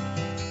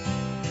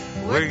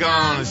 We're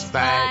gonna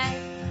spike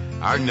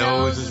our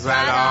noses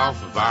right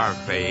off of our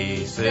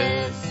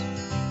faces.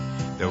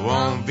 There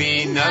won't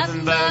be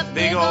nothing but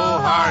big old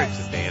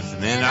hearts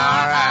dancing in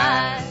our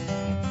eyes.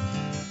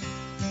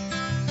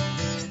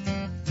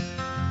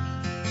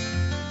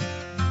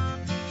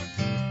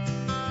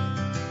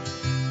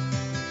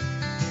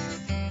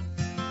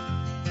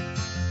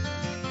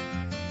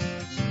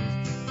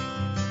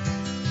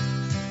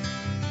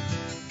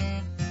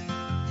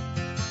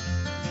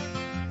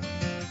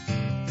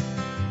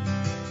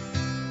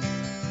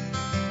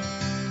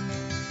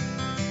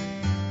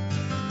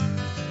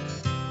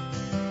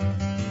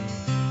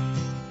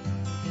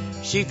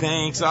 She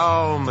thinks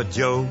all my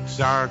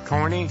jokes are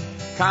corny.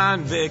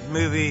 Convict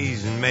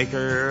movies and make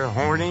her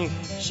horny.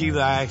 She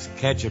likes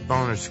ketchup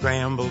on her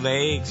scrambled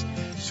eggs.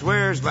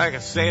 Swears like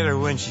a sailor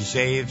when she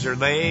shaves her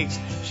legs.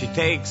 She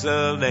takes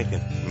a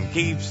licking and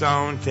keeps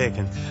on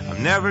ticking.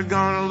 I'm never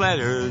gonna let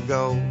her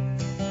go.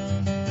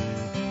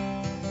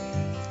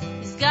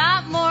 He's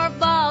got more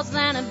balls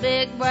than a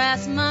big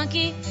brass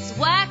monkey. He's a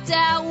whacked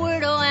out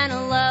weirdo and a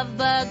love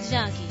bug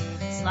junkie.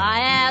 Sly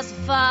as a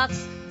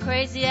fox,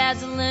 crazy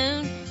as a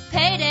loon.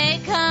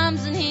 Payday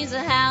comes and he's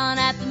a-howling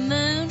at the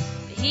moon.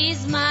 But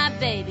he's my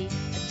baby,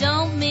 I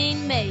don't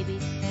mean maybe.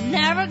 I'm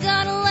never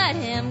gonna let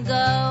him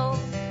go.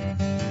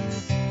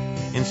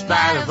 In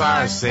spite of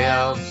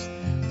ourselves,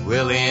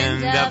 we'll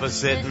end up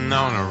a-sitting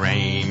on a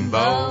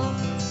rainbow.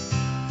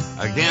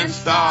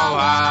 Against all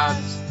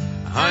odds,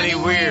 honey,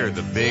 we're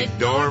the big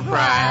door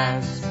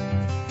prize.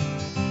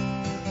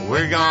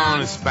 We're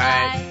gonna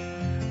spike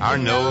our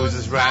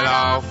noses right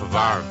off of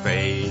our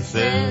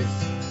faces.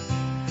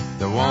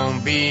 There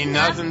won't be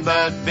nothing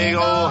but big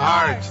old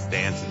hearts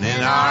dancing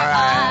in our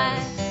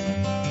eyes.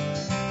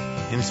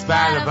 In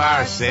spite of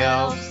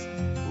ourselves,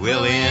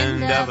 we'll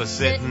end up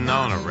a-sitting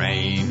on a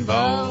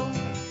rainbow.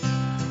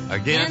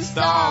 Against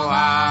all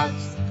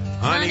odds,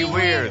 honey,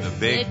 we're the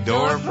big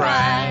door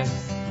prize.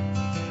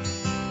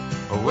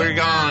 We're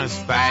gonna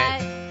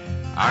spike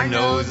our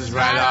noses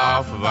right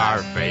off of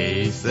our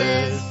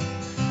faces.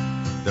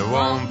 There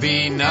won't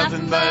be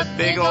nothing but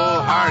big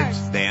old hearts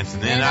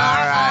dancing in our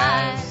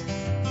eyes.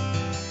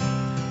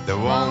 There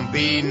won't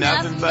be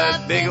nothing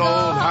but big old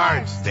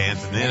hearts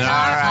dancing in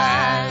our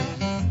eyes.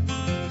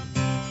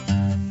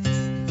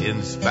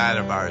 In spite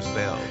of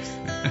ourselves.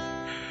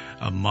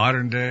 A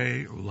modern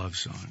day love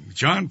song.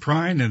 John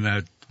Prine and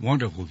that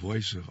wonderful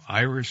voice of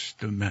Iris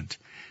DeMent.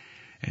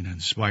 And In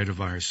Spite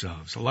of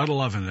Ourselves. A lot of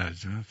love in that,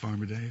 huh,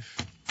 Farmer Dave?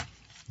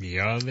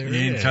 Yeah, there is.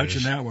 You ain't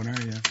touching that one,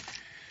 are you?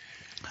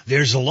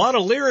 There's a lot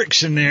of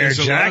lyrics in there, There's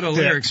Jack. A lot of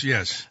lyrics,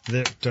 yes.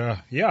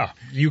 That, yeah,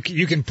 you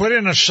can put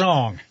in a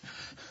song.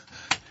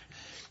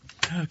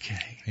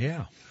 Okay.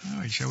 Yeah. All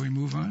right, shall we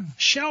move on?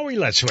 Shall we?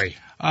 Let's wait.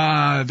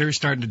 They're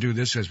starting to do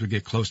this as we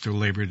get close to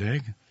Labor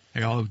Day.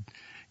 They all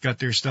got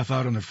their stuff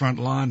out on the front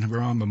lawn.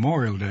 We're on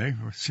Memorial Day.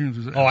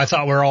 Oh, I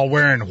thought we were all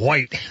wearing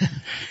white.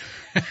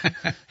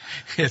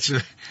 It's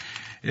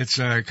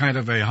a kind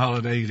of a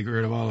holiday to get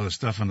rid of all of the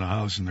stuff in the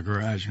house and the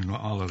garage and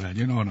all of that.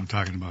 You know what I'm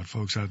talking about,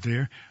 folks out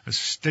there. A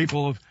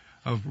staple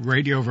of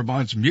Radio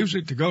Vermont's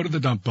music to go to the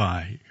dump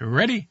by. You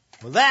ready?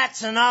 Well,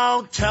 that's an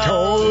old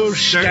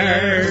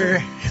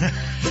toaster.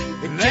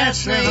 It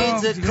just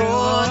needs a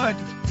cord.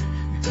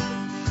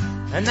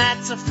 And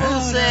that's a full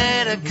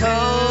set of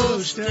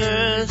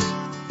coasters.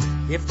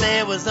 If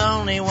there was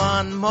only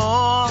one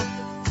more.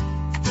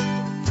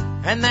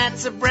 And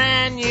that's a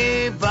brand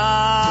new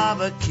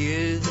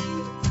barbecue.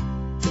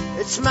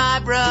 It's my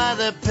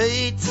brother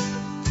Pete's.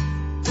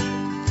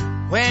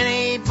 When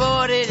he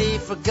bought it, he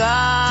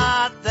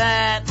forgot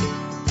that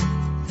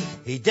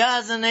he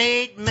doesn't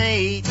eat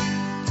meat.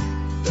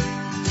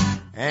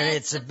 And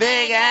it's a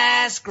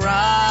big-ass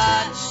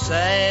garage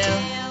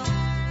sale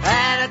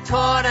at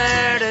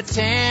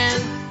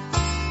 9:45.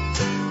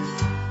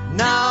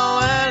 No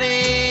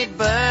early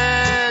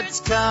birds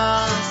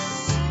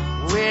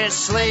 'cause we're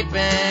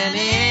sleeping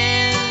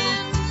in.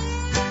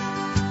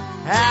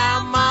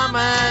 Our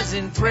mama's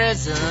in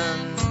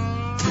prison.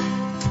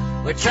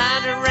 We're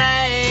trying to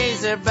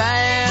raise her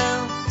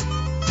bail.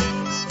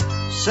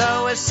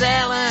 So we're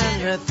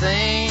selling her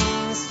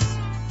things.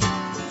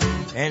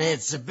 And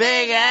it's a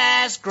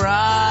big-ass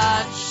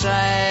garage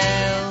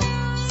sale.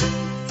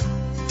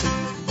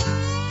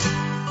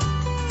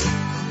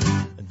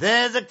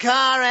 a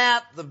car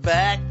out the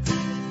back.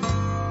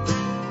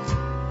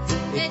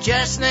 It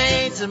just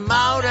needs a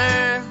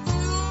motor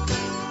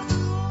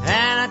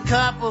and a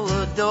couple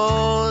of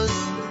doors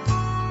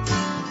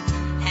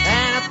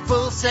and a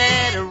full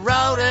set of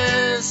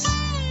rotors,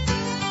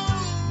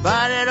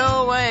 but it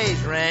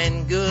always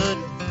ran good.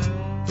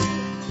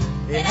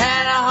 It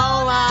had a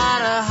whole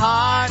lot of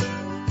heart,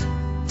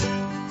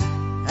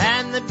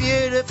 and the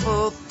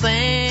beautiful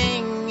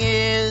thing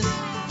is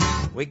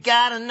we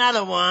got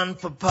another one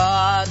for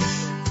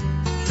parts.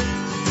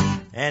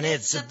 And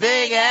it's a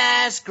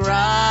big-ass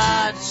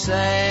garage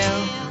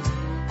sale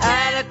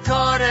at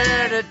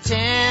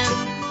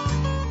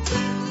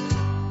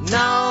 9:45.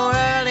 No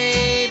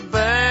early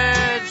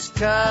birds,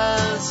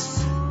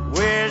 'cause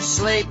we're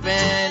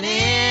sleeping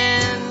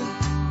in.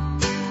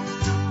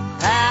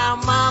 Our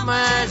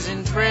mama's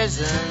in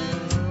prison.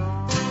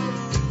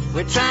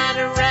 We're trying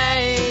to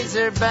raise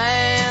her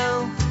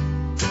bail,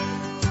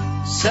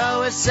 so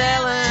we're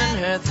selling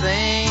her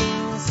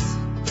things.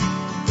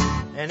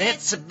 And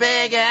it's a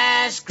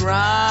big-ass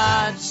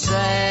garage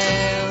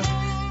sale.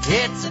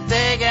 It's a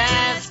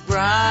big-ass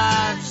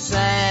garage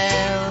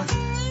sale.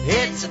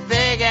 It's a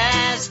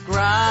big-ass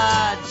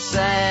garage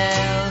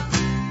sale.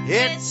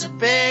 It's a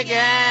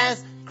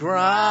big-ass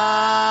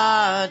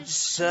garage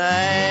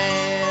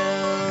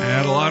sale.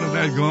 And a lot of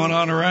that going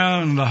on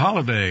around the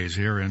holidays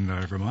here in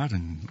Vermont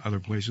and other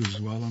places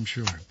as well, I'm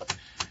sure.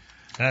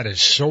 That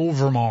is so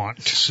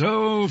Vermont.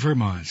 So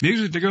Vermont.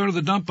 Music to go to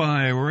the dump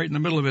by. We're right in the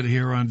middle of it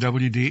here on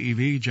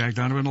WDEV. Jack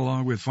Donovan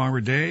along with Farmer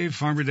Dave.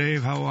 Farmer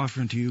Dave, how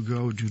often do you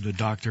go to the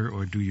doctor,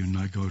 or do you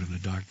not go to the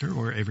doctor,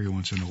 or every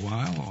once in a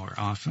while, or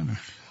often?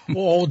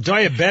 Well,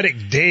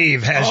 diabetic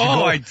Dave has to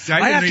go.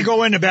 I have to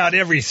go in about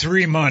every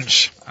 3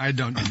 months. I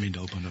don't mean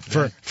to open up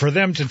that. For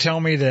them to tell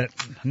me that,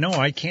 no,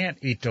 I can't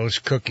eat those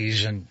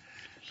cookies and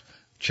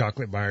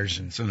chocolate bars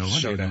and so no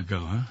wonder you don't go,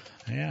 huh?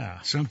 Yeah.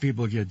 Some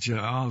people get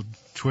all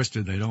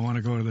twisted. They don't want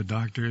to go to the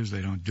doctors.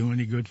 They don't do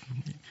any good.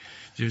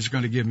 They're just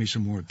going to give me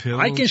some more pills.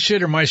 I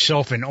consider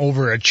myself an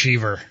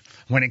overachiever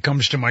when it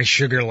comes to my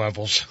sugar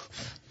levels.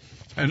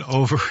 An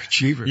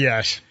overachiever?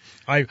 Yes.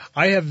 I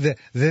have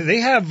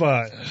they have,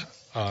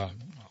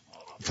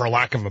 for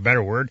lack of a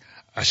better word,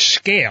 a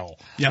scale.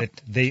 Yep.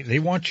 They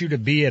want you to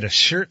be at a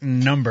certain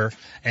number,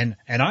 and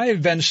I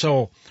have been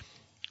so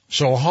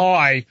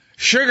high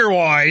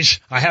sugar-wise.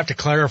 I have to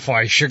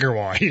clarify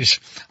sugar-wise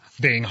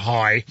being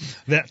high,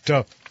 that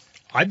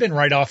I've been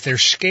right off their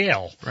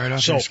scale. Right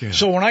off their scale.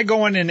 So when I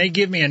go in and they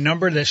give me a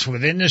number that's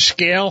within the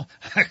scale,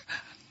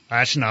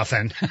 that's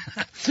nothing.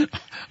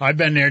 I've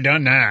been there,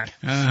 done that.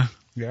 Yeah.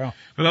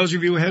 For those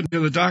of you heading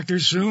to the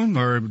doctors soon,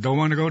 or don't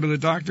want to go to the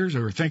doctors,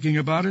 or thinking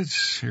about it,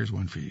 here's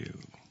one for you.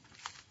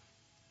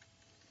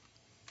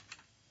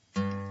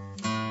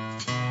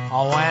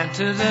 I went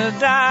to the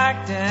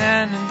doctor,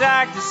 and the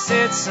doctor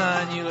said,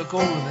 son, you look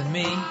older than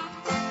me,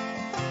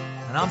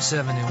 and I'm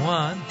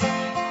 71.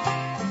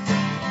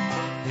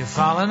 You're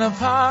falling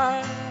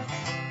apart,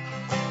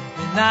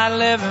 you're not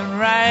living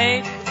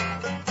right.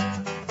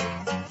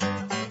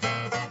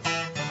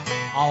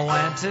 I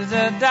went to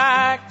the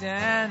doctor,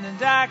 and the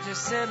doctor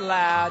said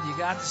loud, you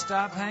got to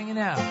stop hanging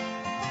out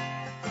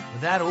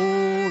with that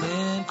old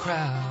in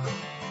crowd.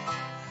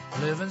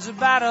 Living's a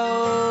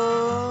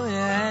battle,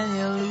 yeah, and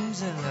you're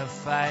losing the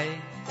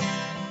fight.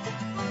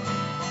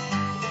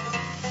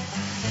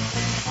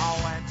 I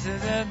went to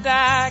the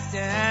doctor,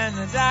 and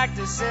the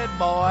doctor said,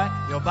 boy,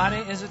 your body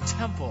is a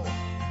temple.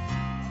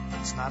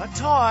 It's not a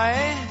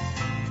toy.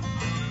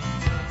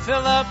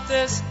 Fill up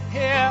this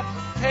here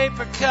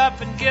paper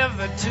cup and give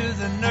it to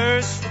the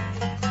nurse.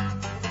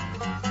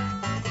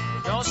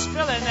 Don't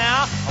spill it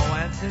now. I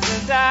went to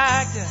the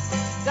doctor.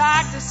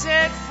 Doctor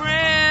said,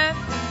 friend,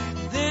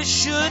 this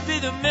should be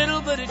the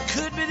middle, but it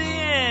could be the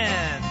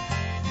end.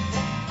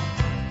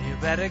 You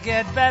better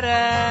get better,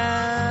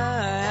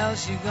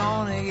 else you're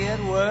gonna get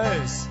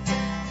worse.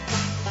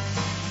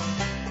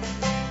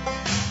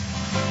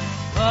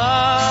 Oh,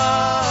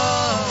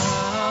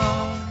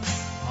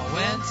 I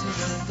went to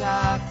the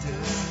doctor.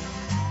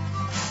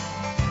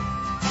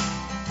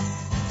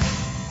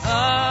 I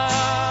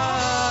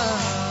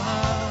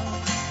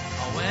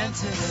went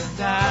to the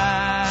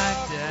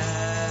doctor.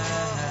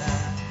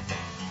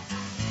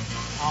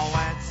 I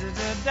went to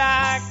the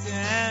doctor,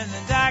 and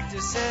the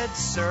doctor said,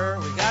 sir,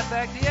 we got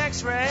back the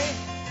x-ray.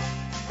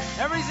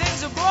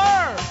 Everything's a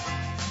blur.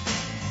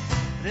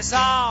 But it's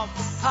all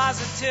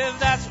positive,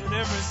 that's what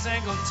every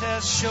single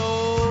test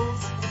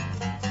shows.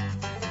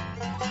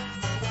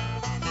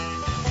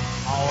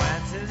 I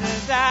went to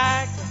the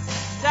doctor.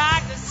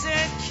 Doctor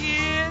said,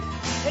 kid,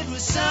 it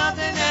was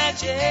something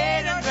that you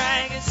ate and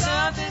drank, it's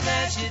something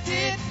that you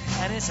did,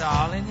 and it's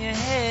all in your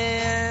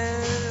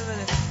head,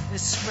 but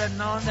it's spreading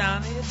on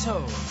down to your toes.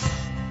 All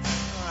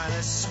right,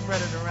 let's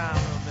spread it around a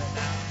little bit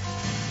now.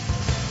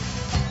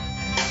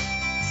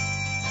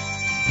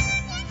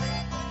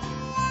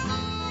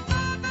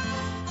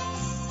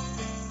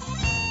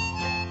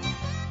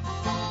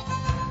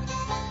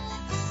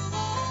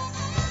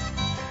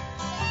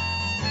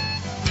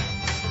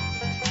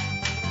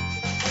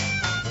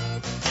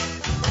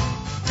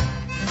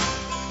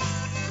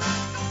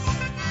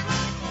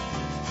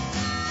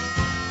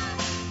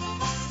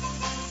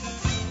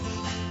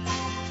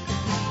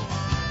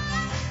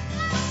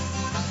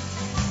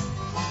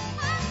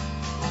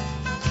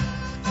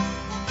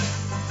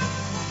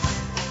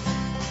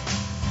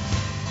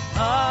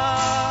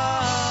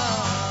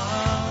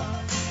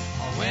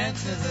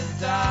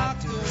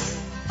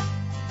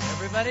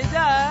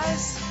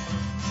 was.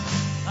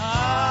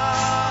 I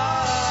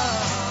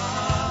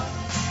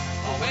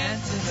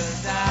went to the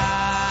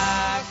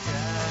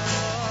doctor.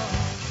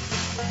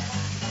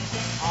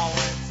 I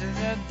went to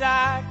the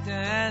doctor,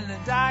 and the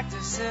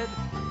doctor said,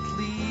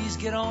 please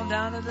get on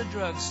down to the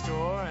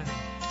drugstore and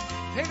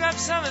pick up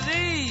some of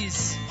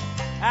these.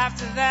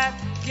 After that,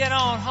 get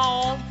on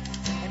home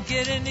and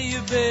get into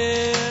your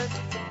bed.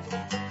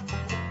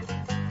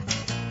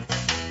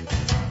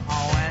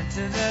 I went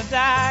to the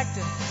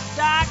doctor.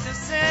 Doctor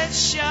said,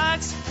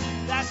 shucks,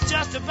 that's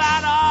just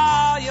about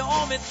all. You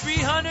owe me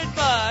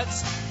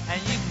 $300,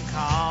 and you can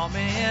call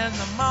me in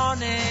the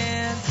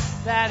morning.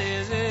 That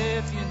is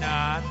if you're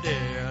not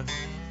dead.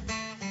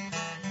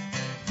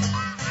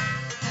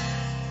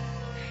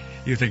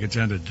 You think it's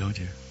ended, don't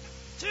you?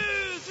 2,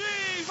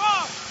 3, 4.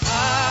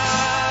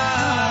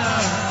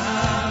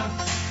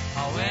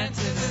 I went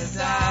to the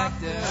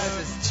doctor,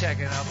 just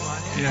checking up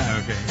on you.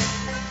 Yeah, okay.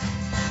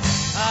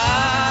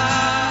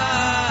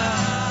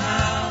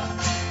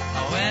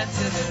 I went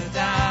to the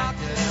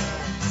doctor.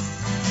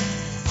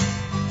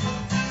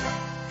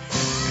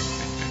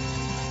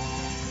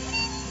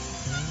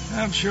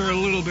 I'm sure a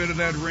little bit of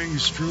that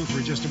rings true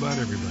for just about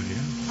everybody,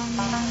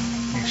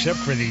 huh? Except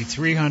for the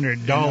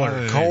 $300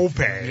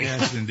 copay.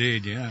 Yes,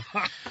 indeed, yeah.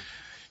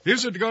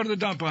 Here's it to go to the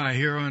dump by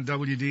here on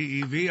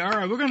WDEV. All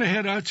right, we're going to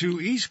head out to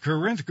East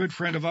Corinth. Good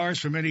friend of ours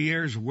for many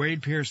years,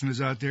 Wade Pearson,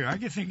 is out there. I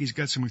think he's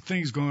got some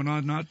things going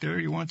on out there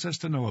he wants us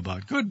to know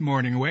about. Good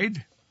morning,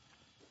 Wade.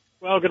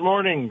 Well, good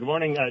morning. Good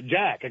morning,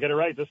 Jack. I got it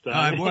right this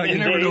time. Well, you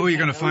never know who you're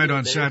going to find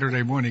on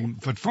Saturday morning,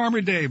 but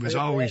Farmer Dave is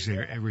always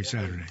there every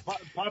Saturday.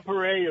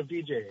 Potpourri of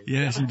DJs.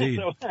 Yes,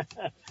 indeed.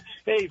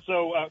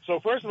 So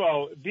first of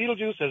all,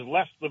 Beetlejuice has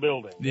left the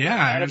building.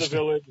 Yeah. Out of the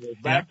village. We're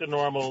back to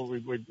normal.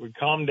 We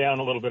calmed down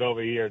a little bit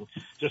over here, and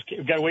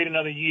we've got to wait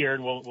another year,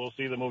 and we'll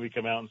see the movie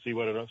come out and see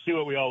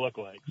what we all look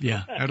like.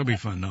 Yeah, that'll be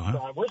fun, though, huh?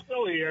 So, we're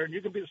still here, and you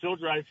can still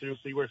drive through,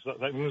 see where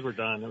things were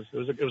done.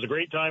 It was a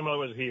great time while I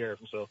was here.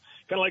 So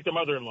kind of like the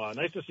mother-in-law.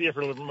 Nice to see her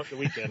for the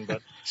weekend,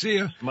 but see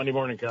ya. Monday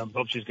morning comes.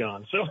 Hope she's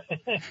gone. So,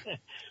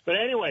 but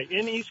anyway,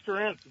 in East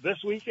Corinth this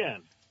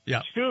weekend.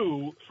 Yeah.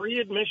 2 free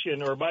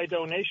admission or by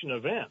donation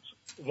events.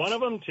 One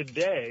of them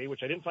today,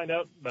 which I didn't find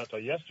out about till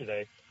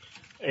yesterday,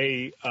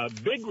 a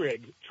big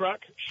rig truck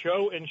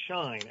show and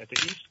shine at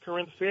the East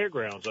Corinth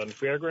Fairgrounds on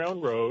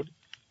Fairground Road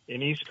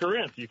in East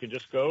Corinth. You can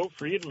just go,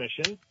 free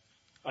admission.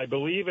 I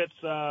believe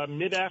it's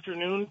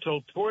mid-afternoon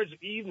till towards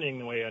evening,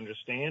 the way I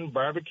understand.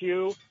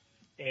 Barbecue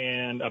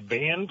and a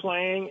band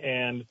playing.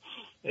 And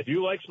if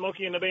you like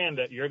Smokey and the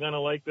Bandit, you're going to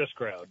like this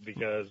crowd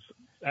because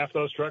half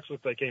those trucks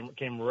look like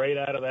came right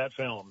out of that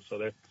film. So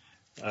they're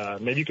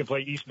maybe you can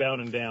play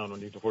Eastbound and Down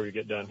before you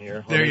get done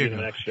here. There you go.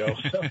 The next show.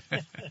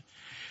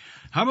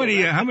 How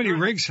many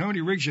rigs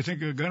you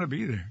think are going to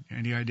be there?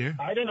 Any idea?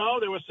 I don't know.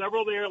 There were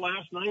several there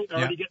last night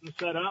already getting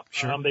set up.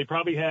 Sure. They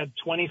probably had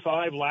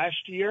 25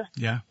 last year.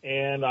 Yeah.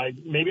 And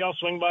maybe I'll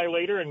swing by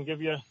later and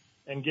give you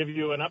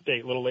an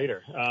update a little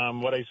later.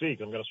 What I see,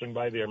 'cause I'm going to swing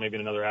by there maybe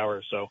in another hour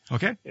or so.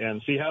 Okay.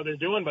 And see how they're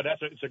doing. But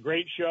it's a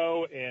great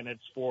show, and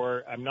it's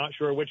for, I'm not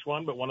sure which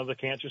one, but one of the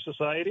cancer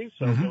societies.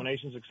 So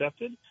donations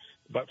accepted,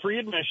 but free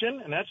admission,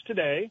 and that's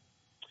today.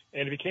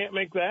 And if you can't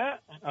make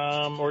that,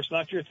 or it's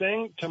not your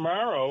thing,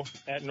 tomorrow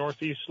at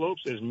Northeast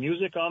Slopes is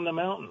Music on the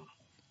Mountain.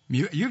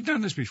 You've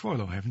done this before,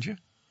 though, haven't you?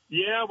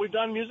 Yeah, we've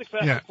done Music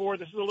Fest before.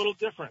 This is a little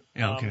different.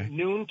 Yeah, okay.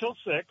 Noon till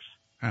 6.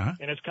 Uh-huh.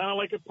 And it's kind of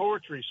like a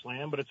poetry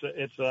slam, but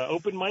it's a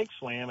open mic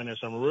slam, and there's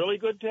some really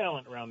good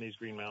talent around these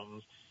Green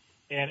Mountains.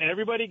 And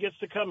everybody gets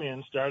to come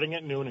in starting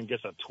at noon and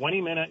gets a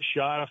 20-minute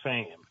shot of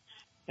fame.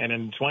 And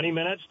in 20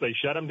 minutes, they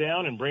shut them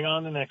down and bring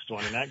on the next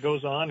one. And that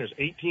goes on. There's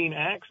 18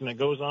 acts, and it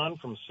goes on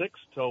from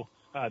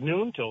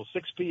noon till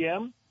 6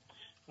 p.m.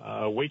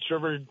 Waits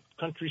River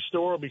Country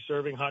Store will be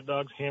serving hot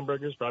dogs,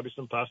 hamburgers, probably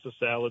some pasta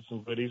salads,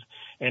 some goodies.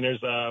 And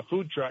there's a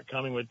food truck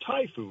coming with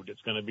Thai food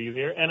that's going to be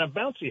there, and a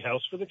bouncy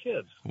house for the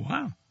kids.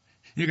 Wow.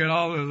 You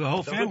got the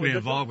whole family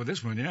involved with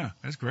this one. Yeah,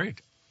 that's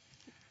great.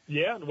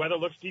 Yeah, the weather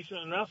looks decent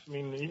enough. I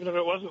mean, even if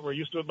it wasn't, we're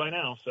used to it by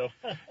now. So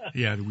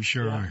yeah, we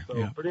sure are. So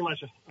yeah. Pretty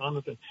much on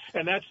the thing,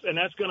 and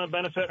that's going to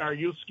benefit our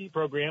youth ski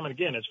program. And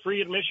again, it's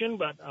free admission,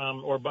 but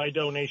or by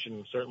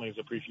donation certainly is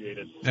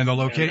appreciated. And the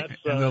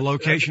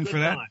location for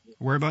that? Time.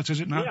 Whereabouts is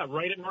it now? Yeah,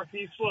 right at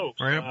Northeast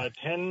Slopes. Right up.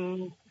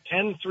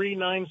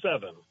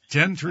 10397.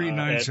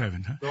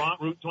 10397.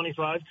 Vermont Route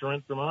 25,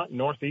 Corinth, Vermont,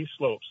 Northeast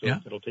Slopes. So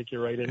it'll take you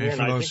right in there.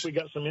 And I think we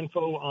got some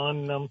info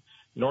on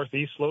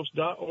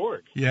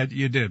northeastslopes.org. Yeah,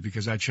 you did,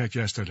 because I checked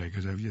yesterday,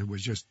 because it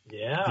was just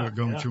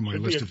going through my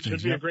list of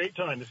things. Should be a great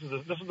time. This is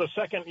the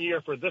second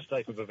year for this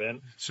type of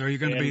event. So you're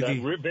going to be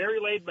very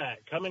laid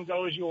back. Come and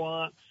go as you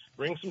want.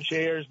 Bring some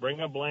chairs.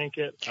 Bring a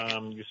blanket.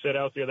 You sit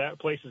out there. That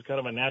place is kind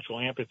of a natural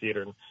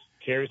amphitheater and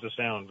carries the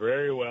sound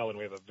very well. And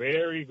we have a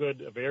very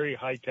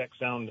high-tech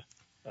sound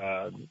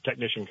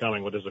technician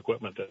coming with his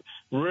equipment that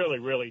really,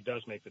 really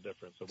does make the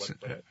difference.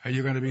 Are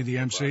you going to be the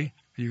MC?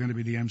 Are you going to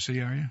be the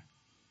MC, are you?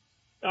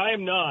 I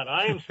am not.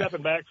 I am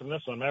stepping back from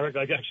this one. Maverick,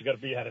 I actually got to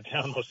be out of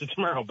town most of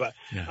tomorrow. But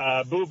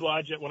Boo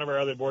Blodgett, one of our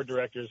other board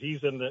directors,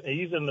 he's in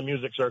the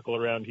music circle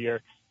around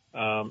here,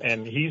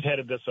 and he's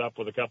headed this up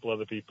with a couple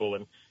other people,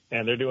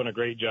 and they're doing a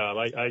great job.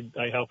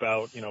 I help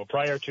out,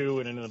 prior to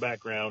and in the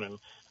background and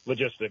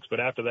logistics, but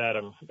after that,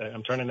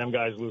 I'm turning them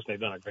guys loose, and they've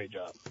done a great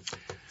job.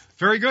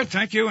 Very good,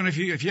 thank you. And if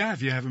you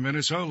have a minute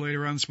or so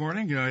later on this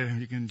morning,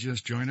 you can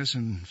just join us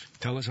and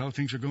tell us how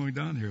things are going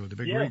down here with the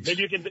big rigs.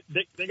 Maybe you can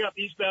dig up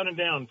Eastbound and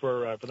Down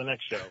for the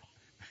next show.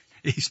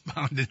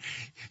 Eastbound,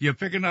 you're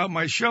picking out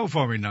my show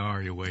for me now,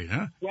 are you, Wade?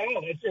 Huh? Well,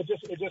 it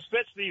just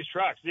fits these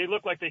trucks. They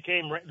look like they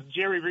came.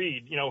 Jerry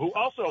Reed, who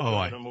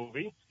also did a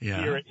movie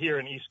here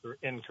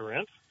in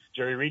Corinth.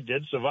 Jerry Reed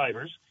did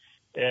Survivors.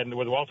 And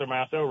with Walter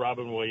Matthau,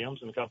 Robin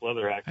Williams, and a couple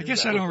other actors. I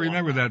guess I don't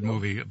remember that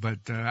movie,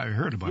 but I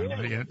heard about it.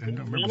 But I don't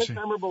remember not as seeing.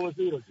 memorable as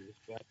Beetlejuice,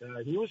 but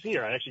he was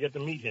here. I actually got to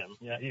meet him.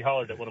 Yeah, he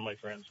hollered at one of my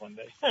friends one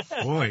day.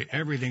 Boy,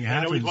 everything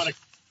happens.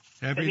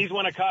 And he's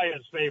one of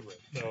Kaya's favorites.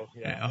 So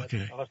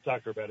okay. I'll have to talk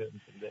to her about it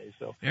some day.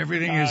 So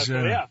everything is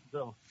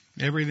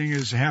everything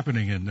is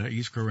happening in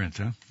East Corinth,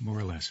 huh? More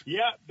or less.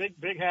 Yeah,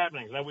 big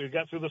happenings. Now we've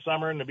got through the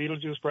summer and the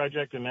Beetlejuice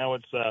project, and now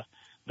it's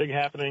big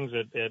happenings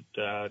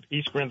at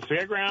East Corinth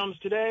Fairgrounds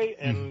today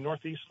and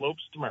Northeast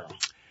Slopes tomorrow.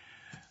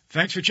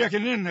 Thanks for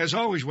checking in, as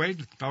always,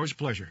 Wade. Always a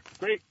pleasure.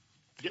 Great.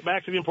 Get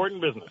back to the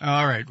important business.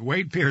 All right.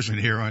 Wade Pearson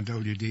here on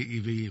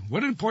WDEV.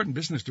 What important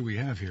business do we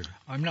have here?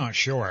 I'm not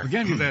sure.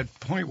 Again, to that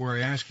point where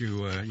I ask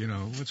you,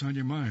 what's on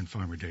your mind,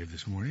 Farmer Dave,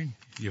 this morning?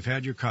 You've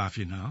had your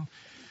coffee now.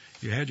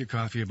 You had your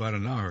coffee about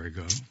an hour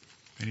ago.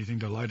 Anything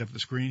to light up the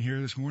screen here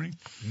this morning?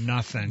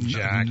 Nothing,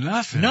 Jack.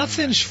 Nothing.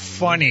 Nothing's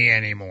funny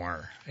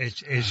anymore.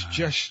 It's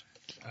just,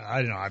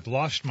 I don't know, I've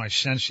lost my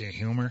sense of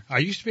humor. I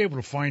used to be able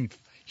to find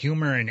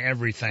humor in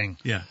everything.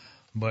 Yeah.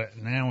 But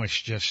now it's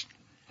just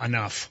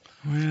enough.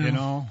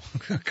 Well,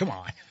 Come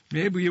on.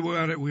 Maybe we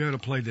ought to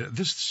play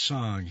this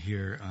song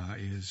here.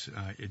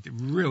 It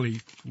really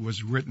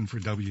was written for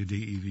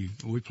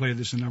WDEV. We played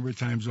this a number of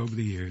times over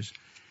the years,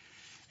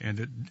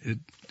 and it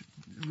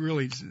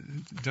really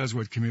does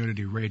what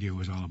community radio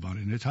is all about,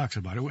 and it talks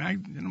about it.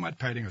 I'm not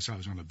patting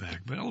ourselves on the back,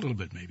 but a little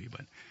bit maybe.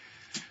 But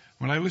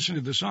when I listen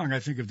to the song, I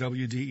think of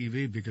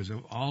WDEV because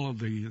of all of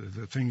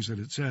the things that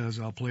it says.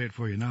 I'll play it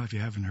for you now if you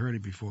haven't heard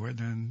it before,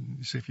 then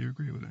see if you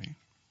agree with me.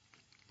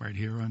 Right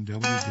here on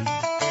WDEV.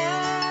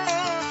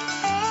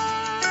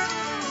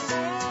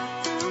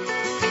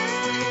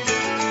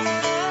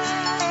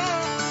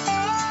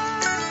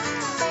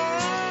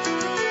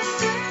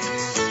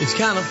 It's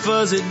kind of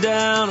fuzzy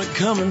down at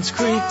Cummins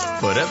Creek,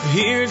 but up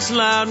here it's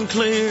loud and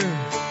clear.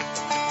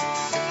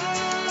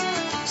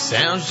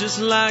 Sounds just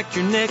like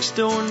your next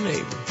door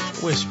neighbor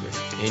whispering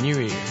in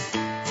your ear.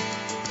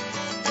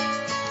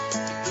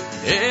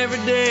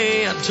 Every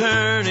day I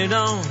turn it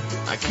on,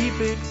 I keep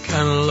it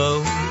kind of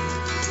low,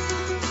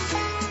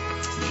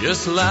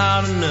 just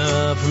loud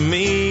enough for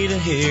me to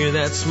hear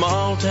that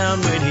small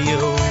town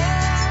radio.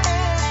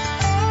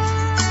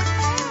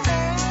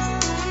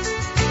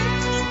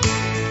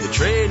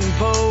 Trading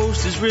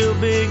Post is real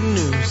big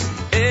news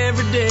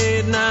every day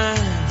at night.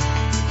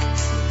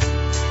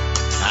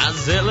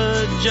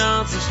 Isella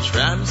Johnson's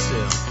trying to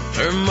sell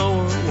her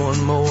mower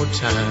one more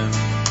time.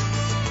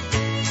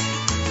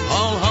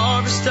 All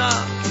harvest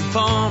stock and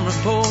farm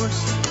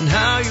reports and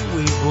how your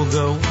week will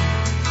go.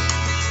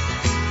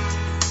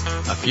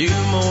 A few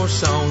more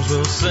songs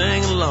we'll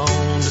sing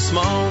along to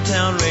small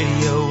town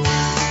radio.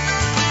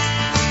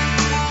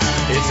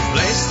 It's a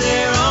place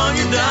there on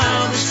your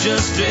dial that's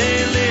just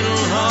a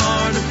little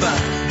hard to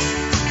find.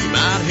 You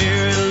might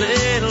hear a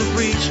little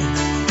preaching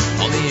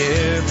on the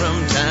air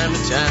from time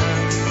to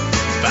time.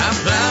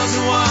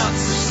 5,000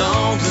 watts of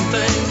songs and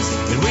things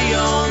that we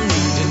all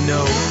need to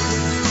know.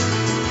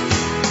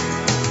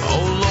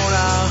 Oh Lord,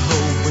 I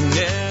hope we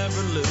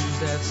never lose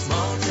that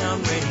small town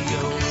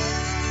radio.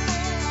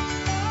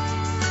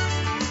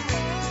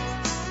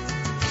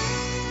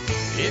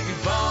 If you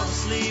fall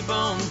asleep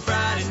on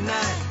Friday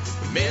night,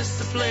 miss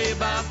the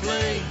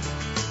play-by-play,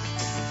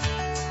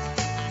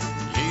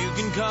 you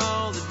can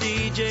call the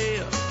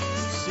DJ up,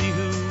 see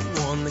who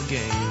won the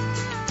game.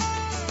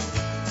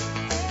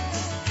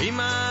 He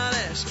might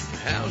ask you,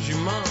 how's your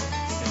mom,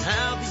 and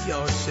how'd the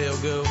yard sale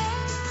go?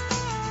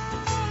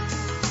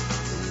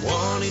 The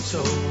one he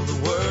told the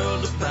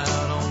world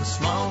about on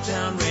small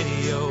town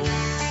radio.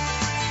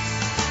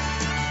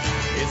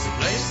 It's a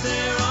place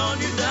there on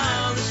your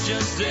dial that's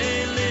just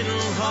a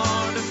little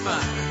hard to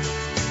find.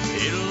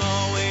 It'll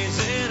always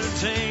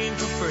entertain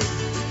for free.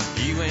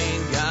 You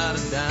ain't got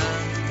a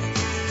dime.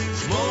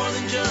 It's more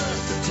than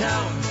just a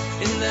tower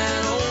in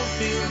that old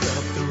field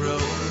up the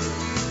road.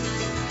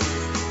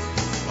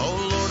 Oh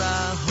Lord,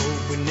 I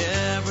hope we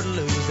never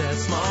lose that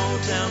small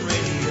town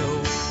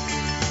radio.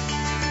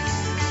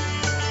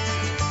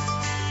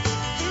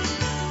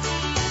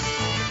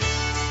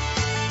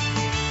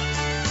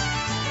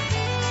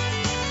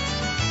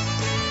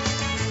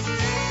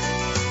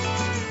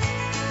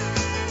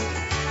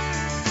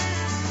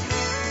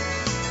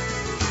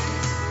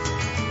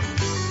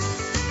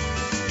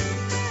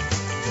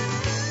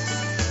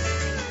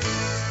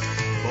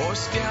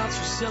 spots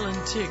for selling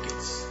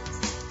tickets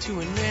to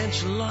an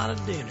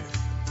enchilada dinner.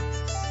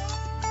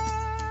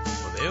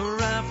 Well, they'll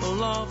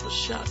rifle off a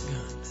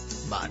shotgun,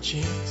 by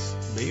chance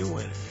be a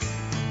winner.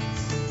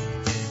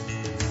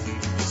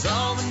 It's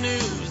all the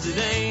news, it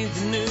ain't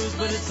the news,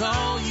 but it's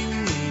all you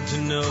need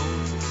to know.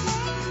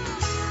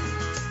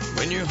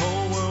 When your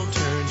whole world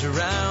turns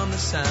around the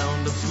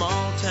sound of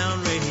small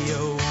town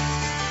radio.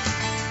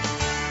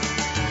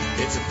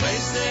 It's a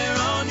place there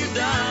on your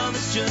dial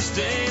that's just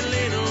a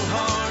little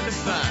hard to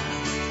find.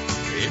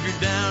 If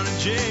you're down at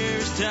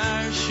Jerry's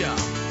Tire Shop,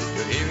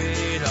 you'll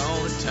hear it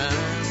all the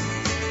time.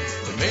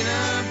 There may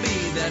not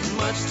be that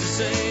much to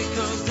say,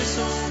 'cause this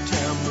old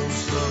town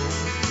moves slow.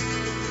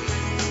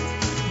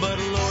 But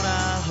Lord,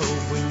 I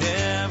hope we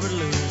never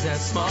lose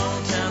that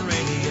small town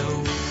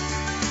radio.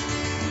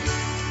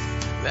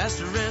 That's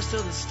the rest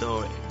of the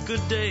story.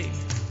 Good day.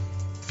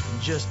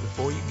 Just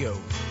before you go,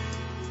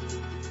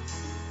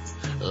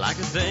 I'd like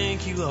to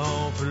thank you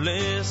all for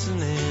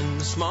listening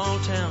to Small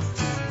Town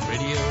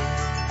Radio.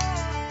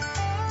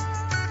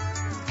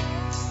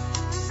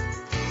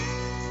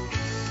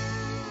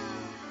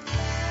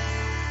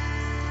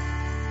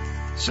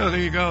 So there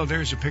you go.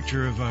 There's a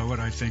picture of what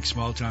I think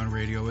small town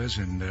radio is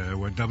and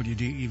what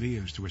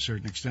WDEV is to a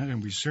certain extent.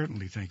 And we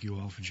certainly thank you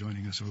all for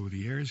joining us over the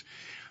years.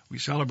 We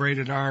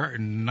celebrated our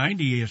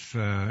 90th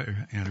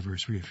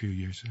anniversary a few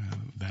years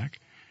back.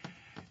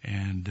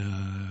 And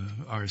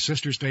our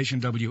sister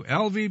station,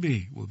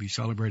 WLVB, will be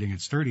celebrating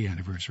its 30th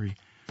anniversary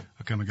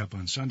coming up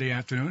on Sunday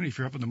afternoon. If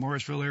you're up in the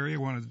Morrisville area,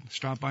 want to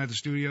stop by the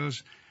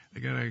studios,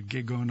 they got a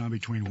gig going on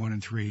between 1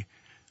 and 3,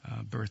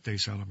 birthday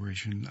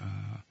celebration,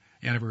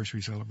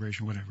 anniversary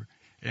celebration, whatever.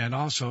 And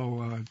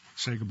also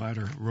say goodbye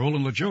to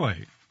Roland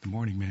LaJoy, the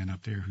morning man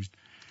up there.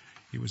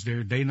 He was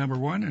there day number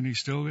 1, and he's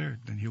still there.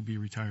 Then he'll be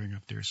retiring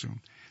up there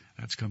soon.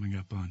 That's coming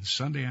up on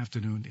Sunday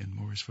afternoon in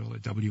Morrisville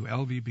at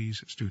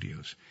WLVB's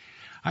studios.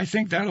 I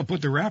think that'll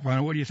put the wrap on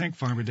it. What do you think,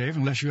 Farmer Dave,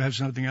 unless you have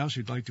something else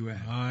you'd like to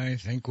add? I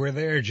think we're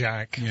there,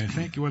 Jack. Yeah, I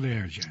think we're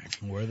there, Jack.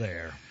 We're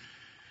there.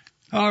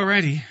 All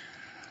righty.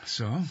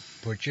 So?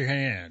 Put your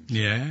hand.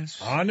 Yes.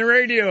 On the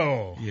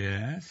radio.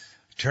 Yes.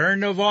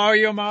 Turn the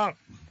volume up.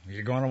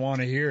 You're going to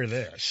want to hear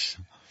this.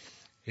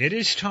 It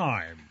is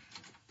time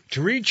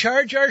to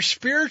recharge our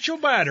spiritual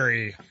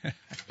battery.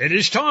 It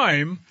is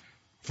time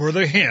for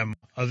the hymn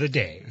of the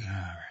day. All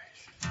right.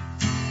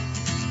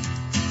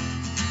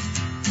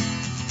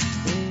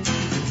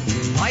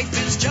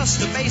 Life is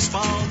just a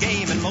baseball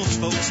game and most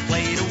folks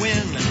play to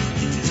win.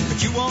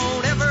 But you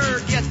won't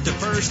ever get to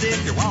first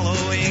if you're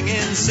wallowing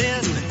in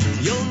sin.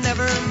 You'll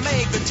never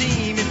make the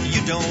team if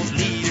you don't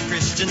lead a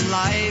Christian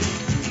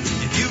life.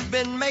 If you've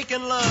been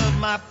making love,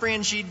 my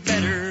friend, she'd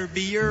better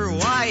be your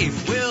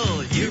wife.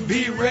 Will you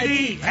be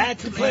ready at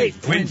the plate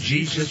when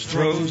Jesus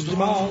throws the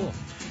ball?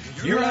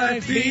 Your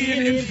life be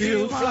an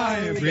infield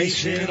flyer,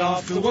 base it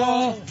off the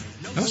wall.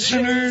 No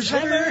sinner's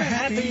ever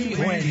happy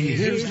when he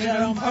hears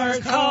that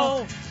umpire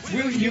call.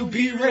 Will you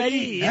be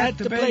ready at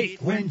the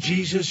plate when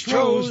Jesus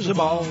throws the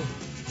ball?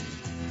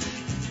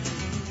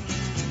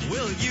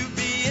 Will you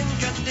be in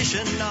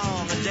condition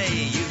on the day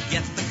you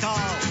get the call?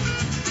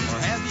 Or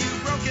have you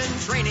broken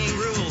training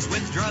rules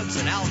with drugs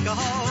and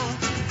alcohol?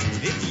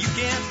 If you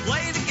can't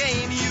play the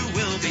game, you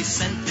will be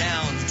sent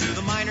down to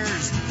the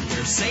minors,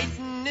 where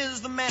Satan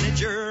is the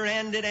manager,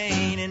 and it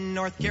ain't in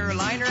North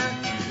Carolina.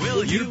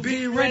 Will you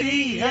be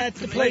ready at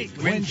the plate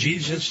when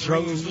Jesus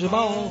throws the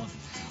ball?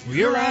 Will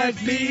your right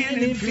be an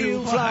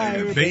infield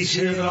flyer, base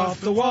it off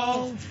the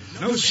wall?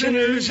 No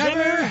sinner's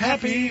ever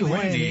happy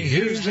when he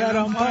hears that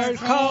umpire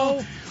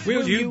call.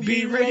 Will you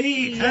be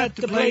ready at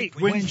the plate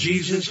when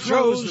Jesus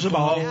throws the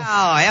ball?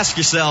 Now, ask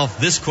yourself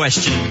this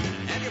question.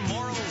 Have your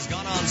morals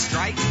gone on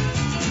strike?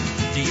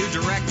 Do you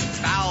direct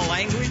foul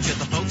language at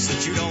the folks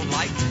that you don't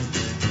like?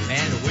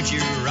 And would you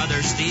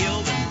rather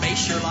steal than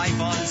base your life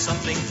on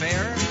something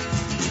fair?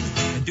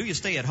 And do you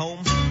stay at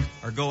home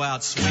or go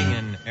out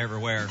swinging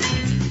everywhere?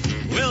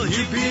 Will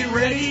you be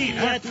ready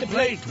at the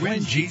plate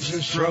when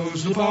Jesus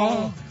throws the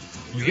ball?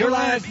 Will your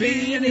life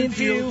be an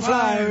infield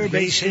flyer,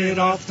 base hit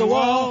off the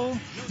wall?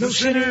 No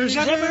sinner's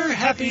ever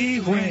happy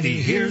when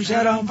he hears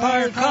that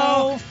umpire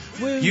call.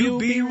 Will you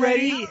be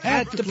ready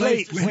at the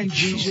plate when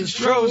Jesus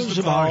throws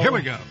the ball? Here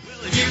we go.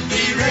 Will you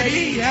be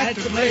ready at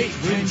the plate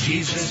when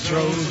Jesus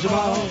throws the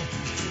ball?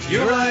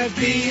 Your life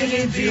be an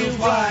infield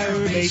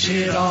flyer, base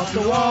hit off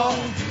the wall.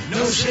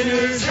 No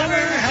sinner's ever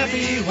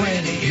happy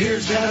when he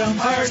hears that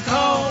umpire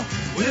call.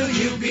 Will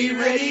you be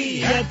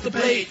ready at the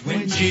plate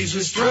when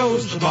Jesus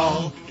throws the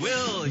ball?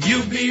 Will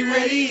you be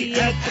ready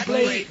at the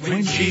plate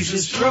when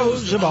Jesus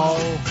throws the ball?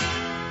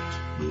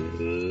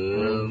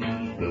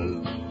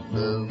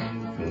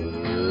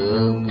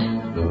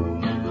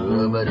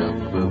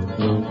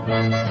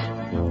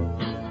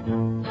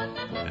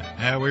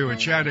 We were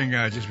chatting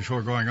just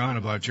before going on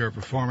about your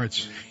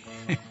performance.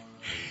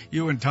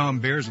 You and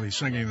Tom Beersley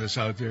singing this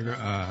out there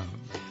a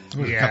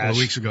couple of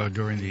weeks ago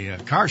during the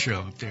car show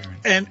up there.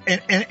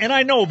 And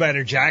I know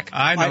better, Jack.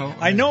 I know.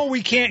 I know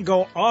we can't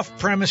go off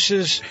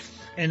premises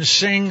and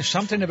sing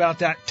something about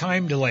that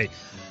time delay.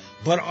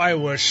 but I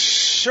was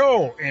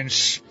so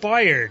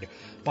inspired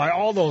by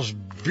all those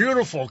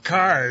beautiful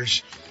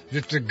cars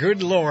that the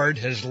good Lord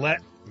has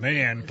let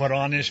man put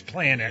on this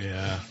planet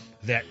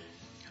that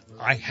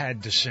I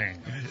had to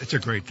sing. It's a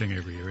great thing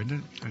every year, isn't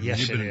it? Yes,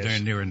 You've been it is.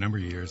 down there a number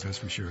of years, that's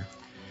for sure.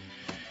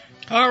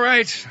 All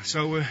right,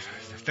 so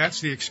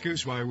that's the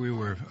excuse why we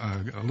were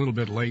a little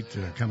bit late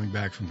coming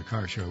back from the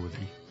car show with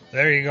you.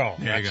 There you go.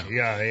 There you go.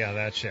 Yeah,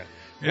 that's it.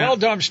 Yeah. Well,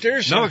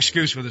 Dumpsters. No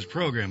excuse for this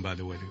program, by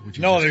the way.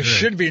 No, there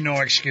should be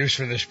no excuse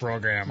for this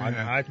program.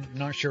 I'm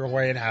not sure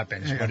why it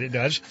happens, but it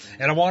does.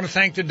 And I want to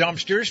thank the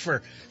Dumpsters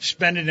for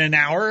spending an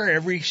hour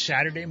every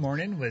Saturday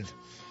morning with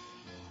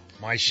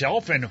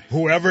myself and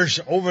whoever's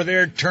over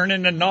there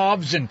turning the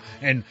knobs and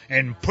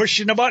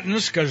pushing the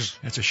buttons, because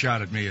that's a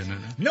shot at me, isn't it?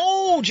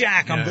 No,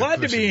 Jack, I'm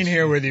glad to be in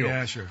here with you.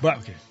 Yeah, sure.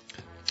 But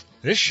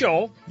this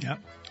show,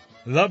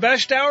 the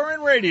best hour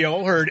in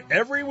radio, heard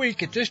every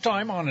week at this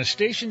time on the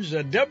stations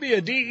of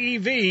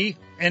WDEV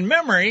in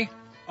memory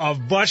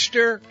of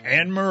Buster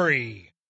and Marie.